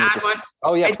meeting.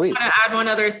 Oh yeah, please. I want to add one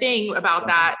other thing about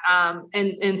that,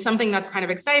 and something that's kind of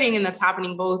exciting and that's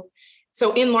happening both.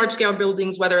 So in large scale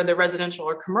buildings, whether they're residential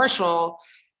or commercial,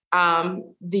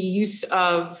 there's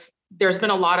been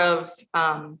a lot of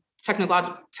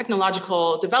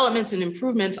technological developments and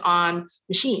improvements on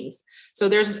machines. So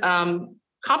there's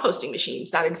composting machines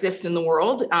that exist in the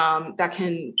world that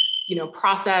can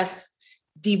process,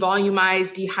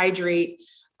 devolumize, dehydrate,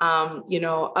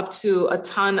 up to a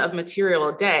ton of material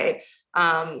a day.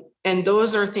 And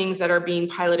those are things that are being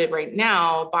piloted right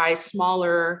now by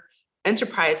smaller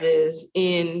enterprises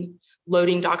in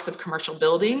loading docks of commercial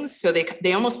buildings. So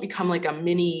they almost become like a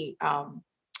mini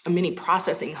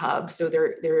processing hub. So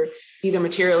they're either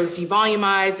material is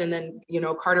devolumized and then,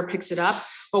 Carter picks it up,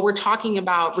 but we're talking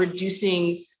about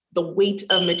reducing the weight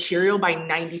of material by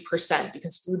 90%,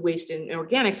 because food waste in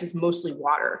organics is mostly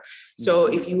water. So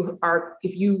if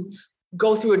you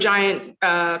go through a giant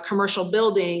commercial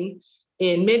building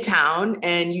in Midtown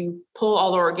and you pull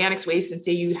all the organics waste and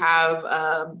say you have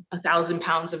 1,000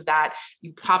 pounds of that,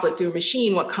 you pop it through a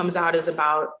machine, what comes out is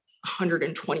about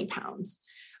 120 pounds.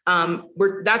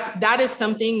 That is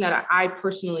something that I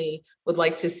personally would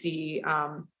like to see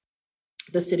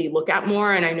the city look at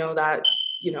more. And I know that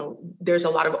there's a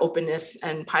lot of openness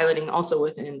and piloting also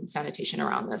within sanitation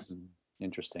around this.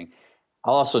 Interesting.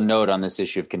 I'll also note on this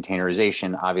issue of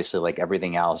containerization, obviously, like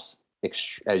everything else,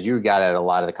 as you got at a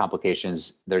lot of the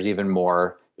complications, there's even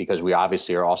more, because we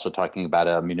obviously are also talking about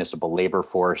a municipal labor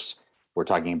force. We're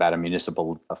talking about a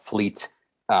municipal fleet.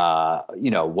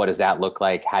 What does that look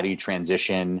like? How do you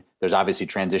transition? There's obviously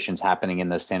transitions happening in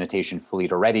the sanitation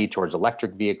fleet already towards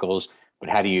electric vehicles, but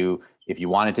how do you, if you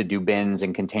wanted to do bins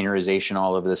and containerization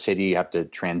all over the city, you have to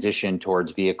transition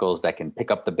towards vehicles that can pick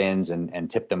up the bins and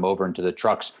tip them over into the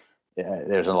trucks.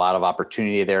 There's a lot of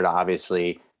opportunity there to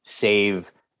obviously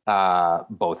save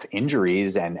both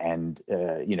injuries and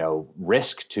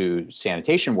risk to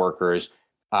sanitation workers,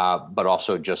 but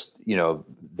also just,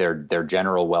 their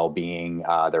general well-being,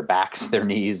 their backs, their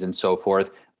knees, and so forth.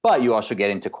 But you also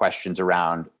get into questions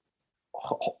around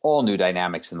all new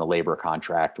dynamics in the labor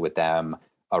contract with them,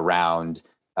 around,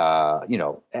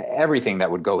 everything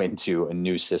that would go into a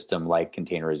new system like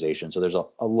containerization. So there's a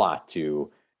lot to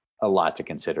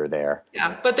consider there.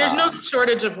 Yeah, but there's no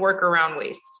shortage of work around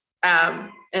waste. And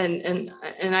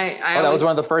I that was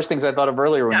one of the first things I thought of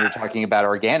earlier when we were talking about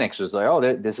organics, was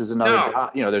like, this is another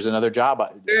job. There's another job.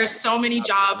 There's so many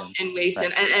jobs in waste.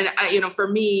 Right. And for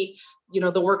me,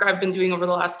 the work I've been doing over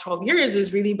the last 12 years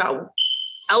is really about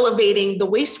elevating the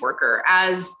waste worker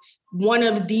as one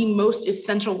of the most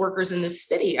essential workers in this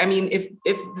city. I mean,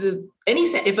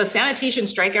 if a sanitation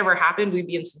strike ever happened, we'd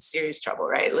be in some serious trouble,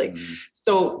 right?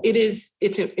 So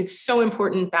it's so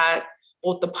important that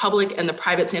both the public and the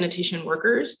private sanitation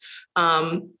workers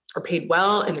are paid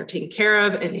well, and they're taken care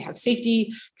of, and they have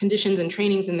safety conditions and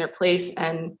trainings in their place.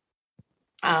 And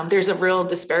there's a real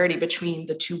disparity between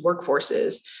the two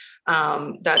workforces.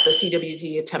 that the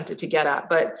CWZ attempted to get at.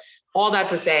 But all that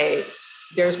to say,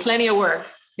 there's plenty of work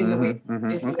in the waste.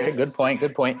 Okay,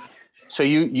 good point. So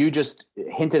you just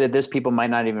hinted at this. People might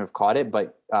not even have caught it,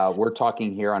 but we're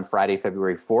talking here on Friday,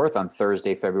 February 4th. On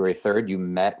Thursday, February 3rd, you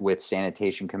met with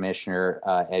Sanitation Commissioner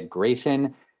Ed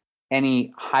Grayson.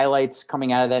 Any highlights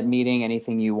coming out of that meeting?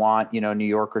 Anything you want, New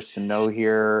Yorkers to know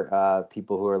here,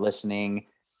 people who are listening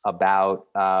about,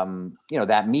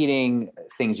 that meeting,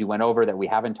 things you went over that we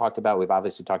haven't talked about? We've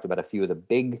obviously talked about a few of the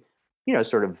big,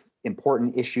 sort of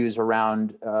important issues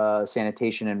around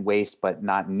sanitation and waste, but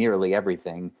not nearly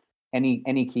everything.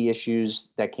 Any key issues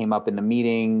that came up in the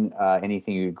meeting?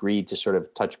 Anything you agreed to sort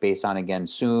of touch base on again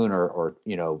soon, or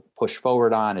push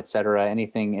forward on, et cetera?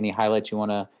 Any highlights you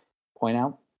want to point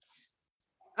out?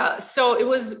 So it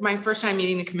was my first time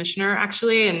meeting the commissioner,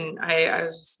 actually, and I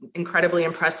was incredibly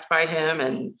impressed by him.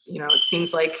 And, it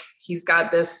seems like he's got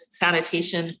this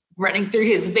sanitation running through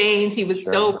his veins. He was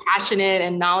so passionate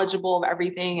and knowledgeable of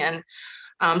everything, and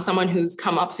someone who's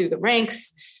come up through the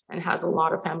ranks and has a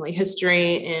lot of family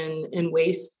history in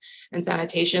waste and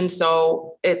sanitation.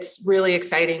 So it's really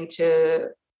exciting to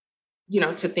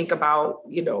think about,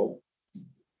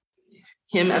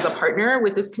 him as a partner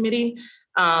with this committee.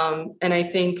 And I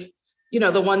think,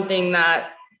 the one thing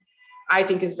that I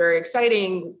think is very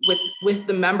exciting with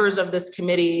the members of this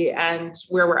committee and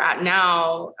where we're at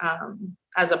now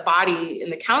as a body in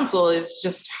the council is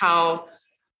just how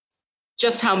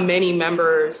many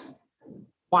members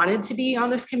wanted to be on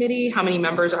this committee, how many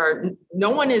members no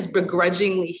one is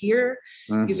begrudgingly here.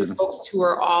 Mm-hmm. These are folks who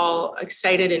are all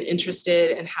excited and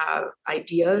interested and have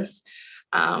ideas.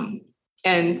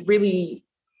 And really,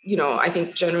 I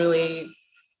think generally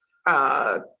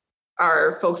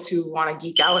are folks who want to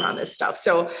geek out on this stuff.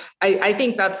 So I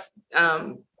think that's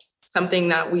something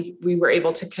that we were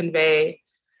able to convey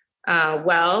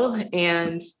well.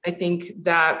 And I think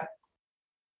that,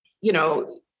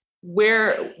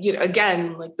 where,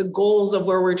 again, like the goals of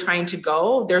where we're trying to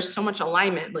go, there's so much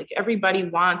alignment. Like everybody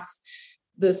wants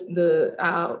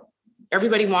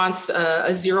everybody wants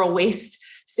a zero waste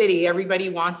city. Everybody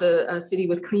wants a city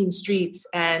with clean streets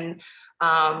and,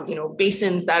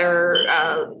 basins that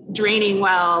are draining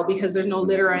well because there's no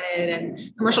litter in it,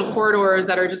 and commercial corridors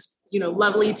that are just,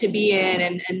 lovely to be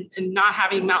in and not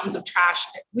having mountains of trash.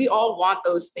 We all want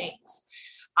those things.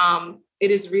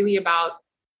 It is really about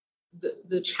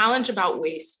the challenge about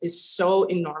waste is so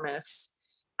enormous.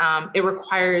 It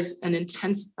requires an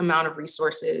intense amount of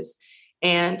resources,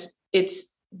 and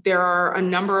there are a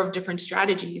number of different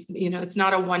strategies. It's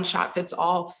not a one shot fits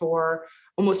all for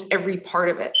almost every part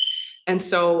of it. And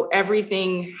so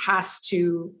everything has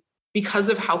to, because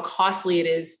of how costly it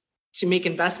is to make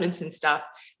investments in stuff,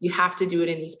 you have to do it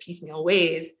in these piecemeal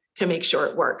ways to make sure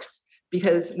it works.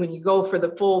 Because when you go for the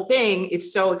full thing,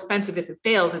 it's so expensive. If it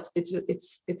fails,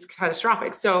 it's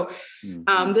catastrophic. So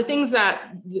the things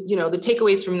that, the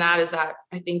takeaways from that is that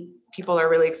I think people are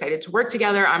really excited to work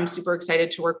together. I'm super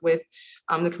excited to work with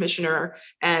the commissioner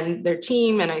and their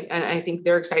team. And I think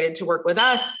they're excited to work with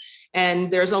us.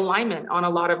 And there's alignment on a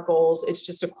lot of goals. It's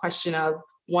just a question of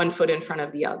one foot in front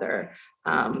of the other.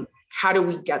 How do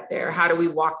we get there? How do we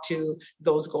walk to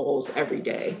those goals every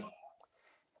day?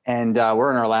 And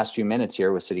we're in our last few minutes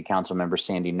here with City Council member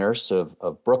Sandy Nurse of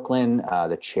Brooklyn,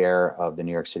 the chair of the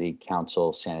New York City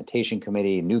Council Sanitation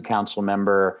Committee, new council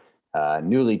member,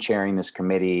 newly chairing this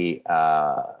committee,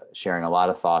 sharing a lot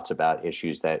of thoughts about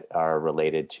issues that are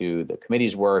related to the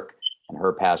committee's work and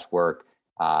her past work,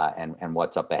 and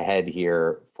what's up ahead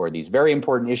here for these very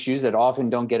important issues that often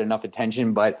don't get enough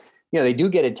attention, but they do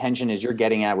get attention, as you're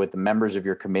getting at with the members of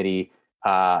your committee.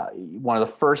 One of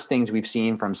the first things we've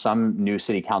seen from some new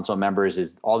city council members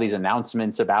is all these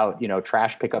announcements about,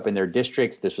 trash pickup in their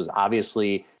districts. This was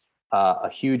obviously a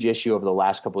huge issue over the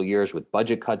last couple of years with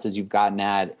budget cuts, as you've gotten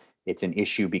at. It's an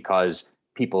issue because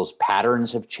people's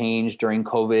patterns have changed during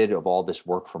COVID of all this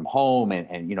work from home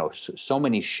and so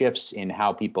many shifts in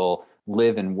how people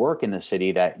live and work in the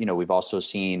city that, we've also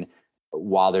seen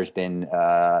while there's been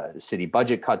city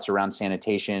budget cuts around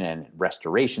sanitation and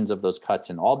restorations of those cuts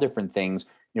and all different things,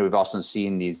 we've also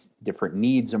seen these different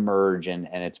needs emerge, and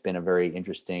it's been a very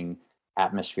interesting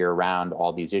atmosphere around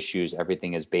all these issues.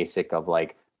 Everything is basic of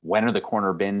like, when are the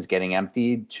corner bins getting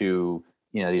emptied, to,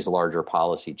 these larger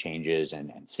policy changes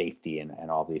and safety and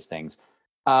all these things.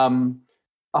 All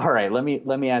right, let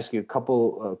me ask you a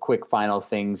couple quick final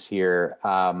things here.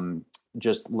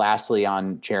 Just lastly,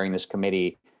 on chairing this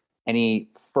committee, any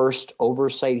first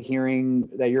oversight hearing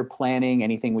that you're planning?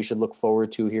 Anything we should look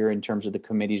forward to here in terms of the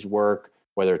committee's work,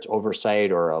 whether it's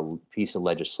oversight or a piece of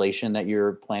legislation that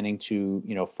you're planning to,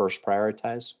 first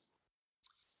prioritize?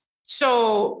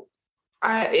 So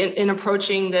in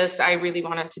approaching this, I really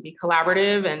want it to be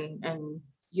collaborative, and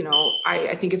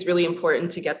I think it's really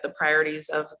important to get the priorities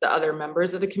of the other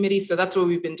members of the committee. So that's what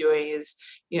we've been doing is,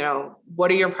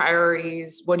 what are your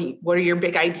priorities? What are your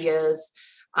big ideas?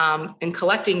 And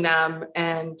collecting them.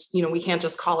 And, we can't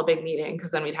just call a big meeting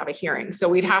because then we'd have a hearing. So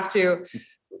we'd have to,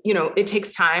 it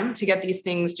takes time to get these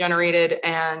things generated.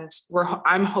 And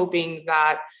I'm hoping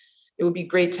that it would be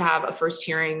great to have a first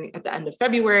hearing at the end of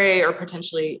February or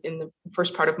potentially in the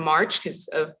first part of March because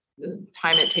of the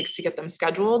time it takes to get them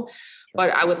scheduled.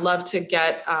 But I would love to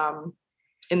get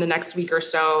in the next week or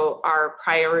so our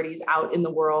priorities out in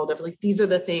the world of like, these are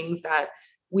the things that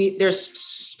there's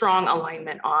strong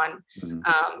alignment on.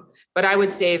 But I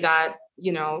would say that,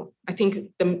 I think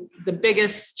the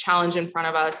biggest challenge in front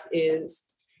of us is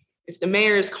if the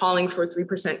mayor is calling for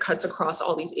 3% cuts across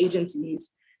all these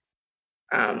agencies,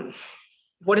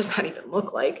 what does that even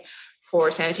look like for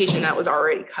sanitation that was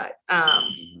already cut?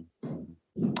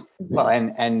 Well,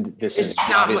 and this is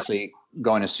obviously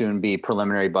going to soon be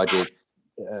preliminary budget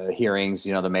hearings.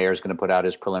 The mayor's going to put out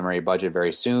his preliminary budget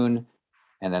very soon.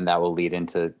 And then that will lead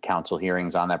into council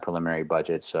hearings on that preliminary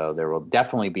budget. So there will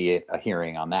definitely be a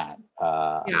hearing on that.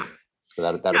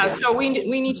 So we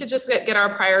need to just get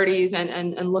our priorities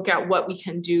and look at what we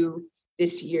can do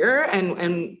this year and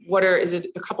is it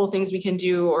a couple of things we can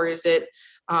do, or is it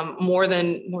more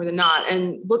than not?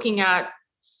 And looking at,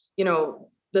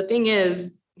 the thing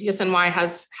is, DSNY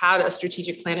has had a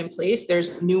strategic plan in place.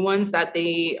 There's new ones that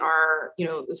they are,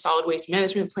 the solid waste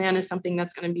management plan is something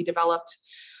that's going to be developed.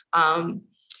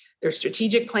 Their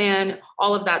strategic plan,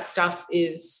 all of that stuff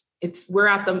we're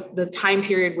at the time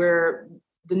period where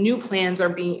the new plans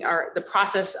the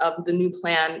process of the new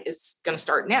plan is going to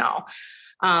start now.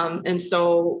 And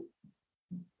so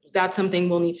that's something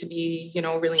we'll need to be,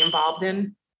 really involved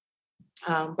in.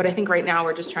 But I think right now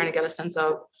we're just trying to get a sense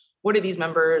of what do these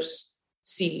members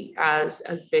see as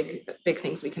big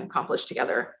things we can accomplish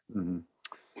together. Mm-hmm.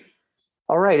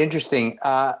 All right, interesting.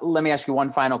 Let me ask you one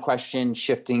final question,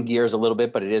 shifting gears a little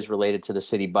bit, but it is related to the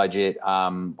city budget.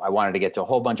 I wanted to get to a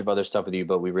whole bunch of other stuff with you,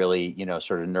 but we really,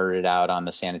 sort of nerded out on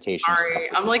the sanitation Sorry,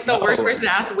 I'm like the worst person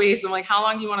to ask waste. I'm like, how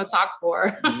long do you want to talk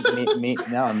for?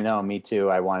 me too.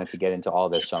 I wanted to get into all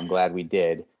this, so I'm glad we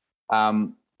did.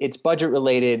 It's budget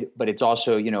related, but it's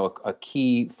also, a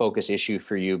key focus issue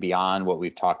for you beyond what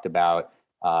we've talked about,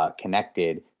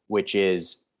 connected, which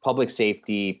is public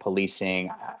safety, policing.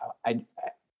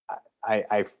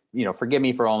 I forgive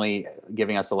me for only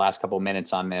giving us the last couple of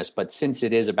minutes on this, but since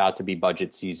it is about to be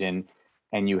budget season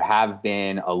and you have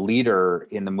been a leader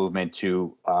in the movement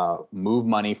to move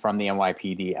money from the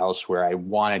NYPD elsewhere, I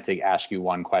wanted to ask you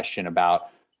one question about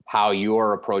how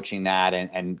you're approaching that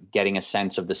and getting a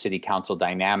sense of the city council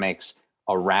dynamics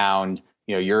around,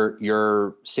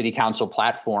 your city council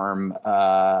platform.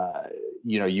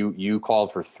 You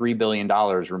called for $3 billion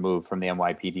removed from the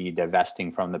NYPD,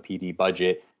 divesting from the PD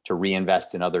budget to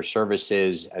reinvest in other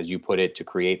services, as you put it, to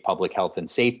create public health and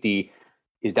safety.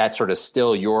 Is that sort of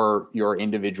still your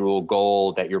individual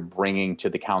goal that you're bringing to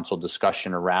the council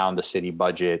discussion around the city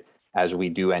budget as we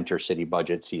do enter city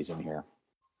budget season here?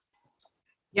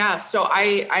 Yeah, so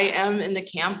I am in the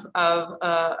camp of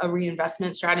a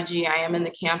reinvestment strategy. I am in the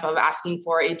camp of asking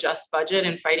for a just budget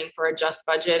and fighting for a just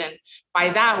budget. And by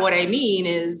that, what I mean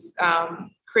is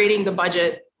creating the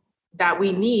budget that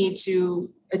we need to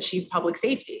achieve public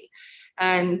safety.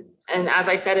 And as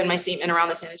I said in my statement around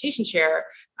the sanitation chair,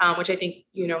 which I think,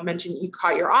 mentioned you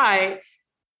caught your eye,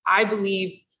 I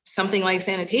believe something like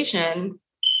sanitation,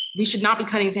 we should not be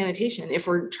cutting sanitation if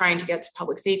we're trying to get to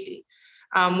public safety.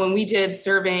 When we did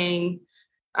surveying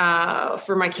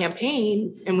for my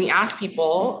campaign and we asked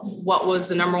people what was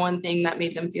the number one thing that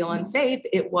made them feel unsafe,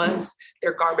 it was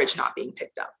their garbage not being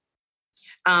picked up.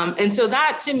 And so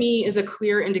that to me is a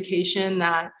clear indication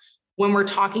that when we're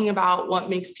talking about what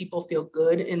makes people feel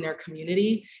good in their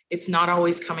community, it's not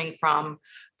always coming from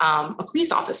a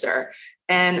police officer.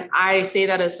 And I say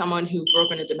that as someone who grew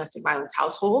up in a domestic violence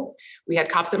household. We had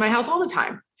cops at my house all the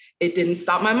time. It didn't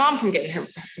stop my mom from getting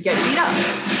beat up.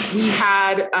 We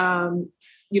had,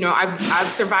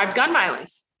 I've survived gun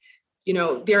violence.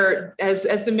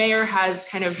 As the mayor has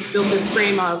kind of built this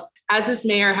frame of, as this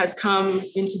mayor has come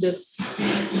into this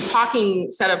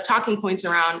set of talking points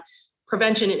around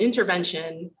prevention and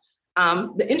intervention,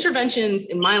 the interventions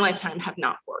in my lifetime have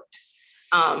not worked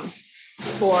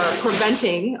for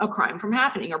preventing a crime from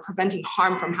happening or preventing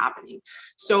harm from happening.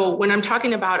 So when I'm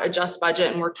talking about a just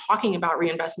budget and we're talking about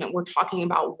reinvestment, we're talking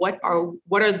about what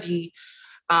are the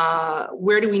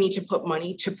where do we need to put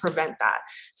money to prevent that?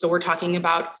 So we're talking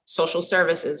about social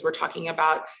services. We're talking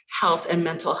about health and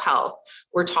mental health.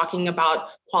 We're talking about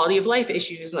quality of life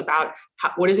issues, about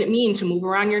what does it mean to move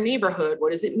around your neighborhood?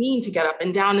 What does it mean to get up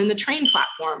and down in the train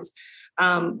platforms?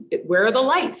 Where are the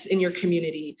lights in your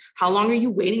community? How long are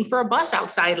you waiting for a bus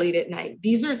outside late at night?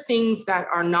 These are things that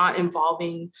are not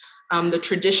involving the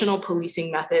traditional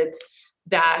policing methods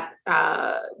that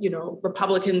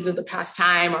Republicans of the past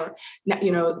time, or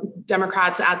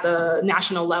Democrats at the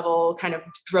national level kind of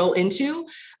drill into.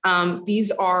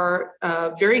 These are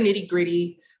very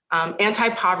nitty-gritty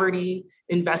anti-poverty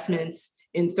investments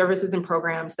in services and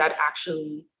programs that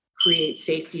actually create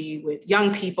safety with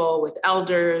young people, with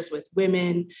elders, with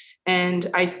women. And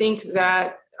I think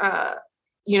that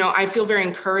I feel very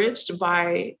encouraged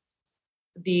by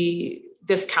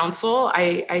this council.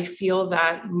 I feel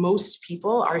that most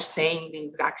people are saying the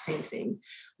exact same thing.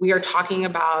 We are talking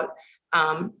about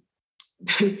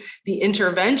the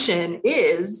intervention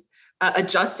is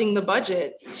adjusting the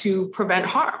budget to prevent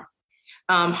harm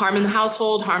in the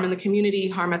household, harm in the community,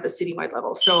 harm at the citywide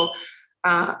level. So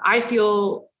I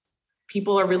feel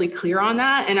people are really clear on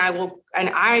that. And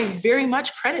I very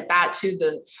much credit that to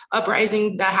the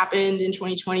uprising that happened in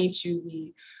 2020,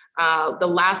 to the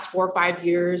last 4 or 5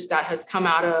 years that has come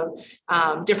out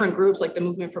of different groups like the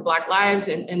Movement for Black Lives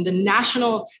and the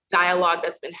national dialogue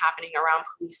that's been happening around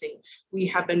policing. We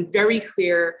have been very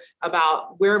clear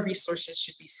about where resources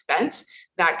should be spent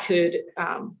that could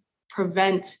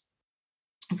prevent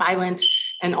violence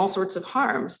and all sorts of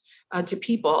harms to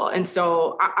people. And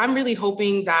so I'm really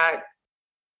hoping that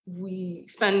we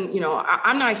spend,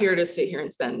 I'm not here to sit here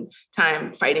and spend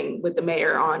time fighting with the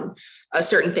mayor on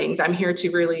certain things. I'm here to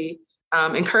really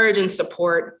encourage and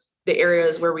support the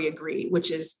areas where we agree,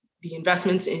 which is the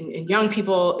investments in young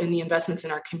people, and the investments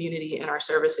in our community and our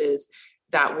services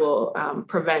that will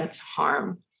prevent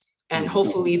harm. And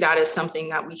hopefully that is something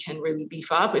that we can really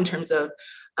beef up in terms of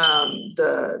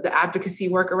the advocacy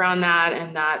work around that,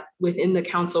 and that within the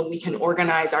council, we can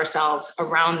organize ourselves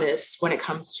around this when it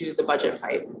comes to the budget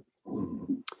fight.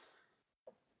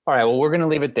 All right, well, we're going to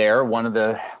leave it there. One of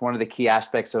the key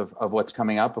aspects of what's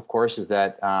coming up, of course, is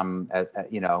that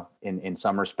in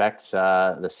some respects,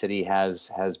 the city has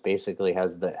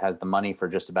the money for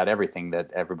just about everything that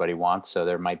everybody wants. So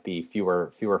there might be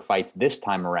fewer fights this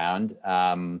time around.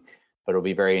 But it'll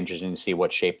be very interesting to see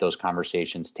what shape those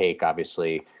conversations take.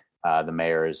 Obviously, the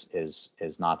mayor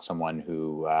is not someone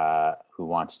who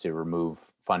wants to remove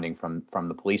funding from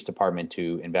the police department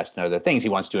to invest in other things. He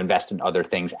wants to invest in other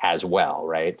things as well,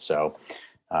 right? So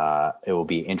it will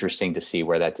be interesting to see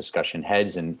where that discussion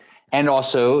heads, and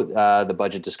also the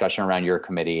budget discussion around your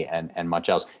committee and much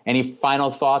else. Any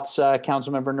final thoughts,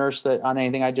 Councilmember Nurse, on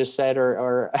anything I just said,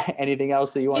 or anything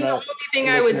else that you want to?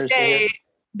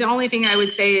 The only thing I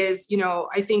would say is,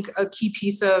 I think a key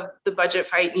piece of the budget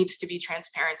fight needs to be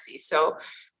transparency. So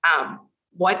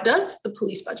what does the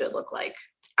police budget look like?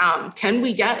 Can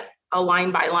we get a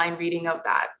line by line reading of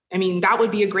that? I mean, that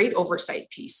would be a great oversight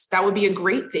piece. That would be a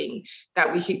great thing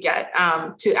that we could get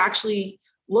to actually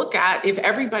look at. If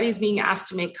everybody's being asked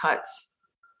to make cuts,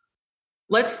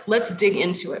 let's dig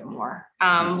into it more.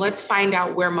 Let's find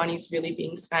out where money's really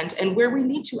being spent and where we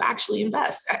need to actually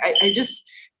invest.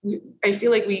 I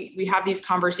feel like we have these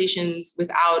conversations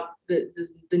without the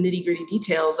nitty gritty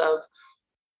details of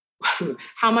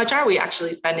how much are we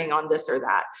actually spending on this or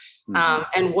that,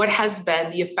 and what has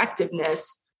been the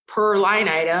effectiveness per line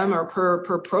item or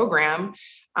per program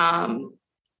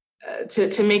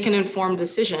to make an informed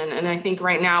decision. And I think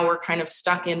right now we're kind of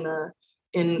stuck in a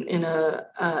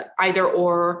either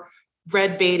or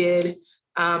red baited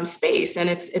space, and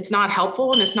it's not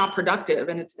helpful and it's not productive,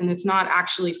 and it's not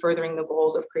actually furthering the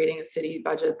goals of creating a city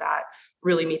budget that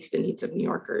really meets the needs of New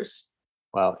Yorkers.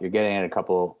 Well, you're getting at a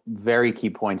couple very key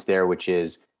points there, which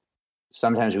is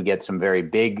sometimes we get some very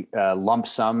big lump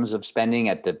sums of spending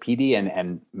at the PD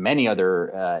and many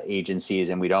other agencies,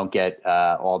 and we don't get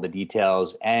all the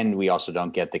details, and we also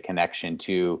don't get the connection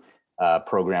to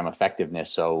program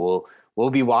effectiveness. So we'll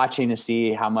be watching to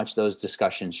see how much those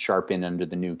discussions sharpen under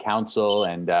the new council,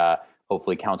 and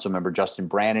hopefully Councilmember Justin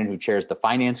Brannan, who chairs the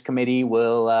Finance Committee,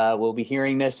 will be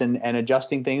hearing this and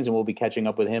adjusting things, and we'll be catching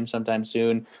up with him sometime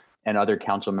soon, and other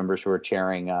council members who are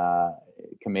chairing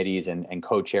committees and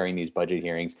co-chairing these budget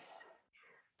hearings.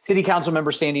 City Council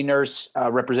Member Sandy Nurse,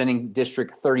 representing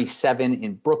District 37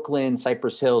 in Brooklyn,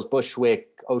 Cypress Hills, Bushwick,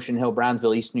 Ocean Hill,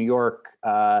 Brownsville, East New York.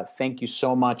 Thank you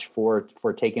so much for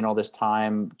taking all this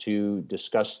time to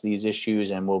discuss these issues,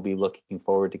 and we'll be looking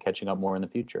forward to catching up more in the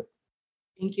future.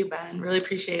 Thank you, Ben. Really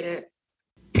appreciate it.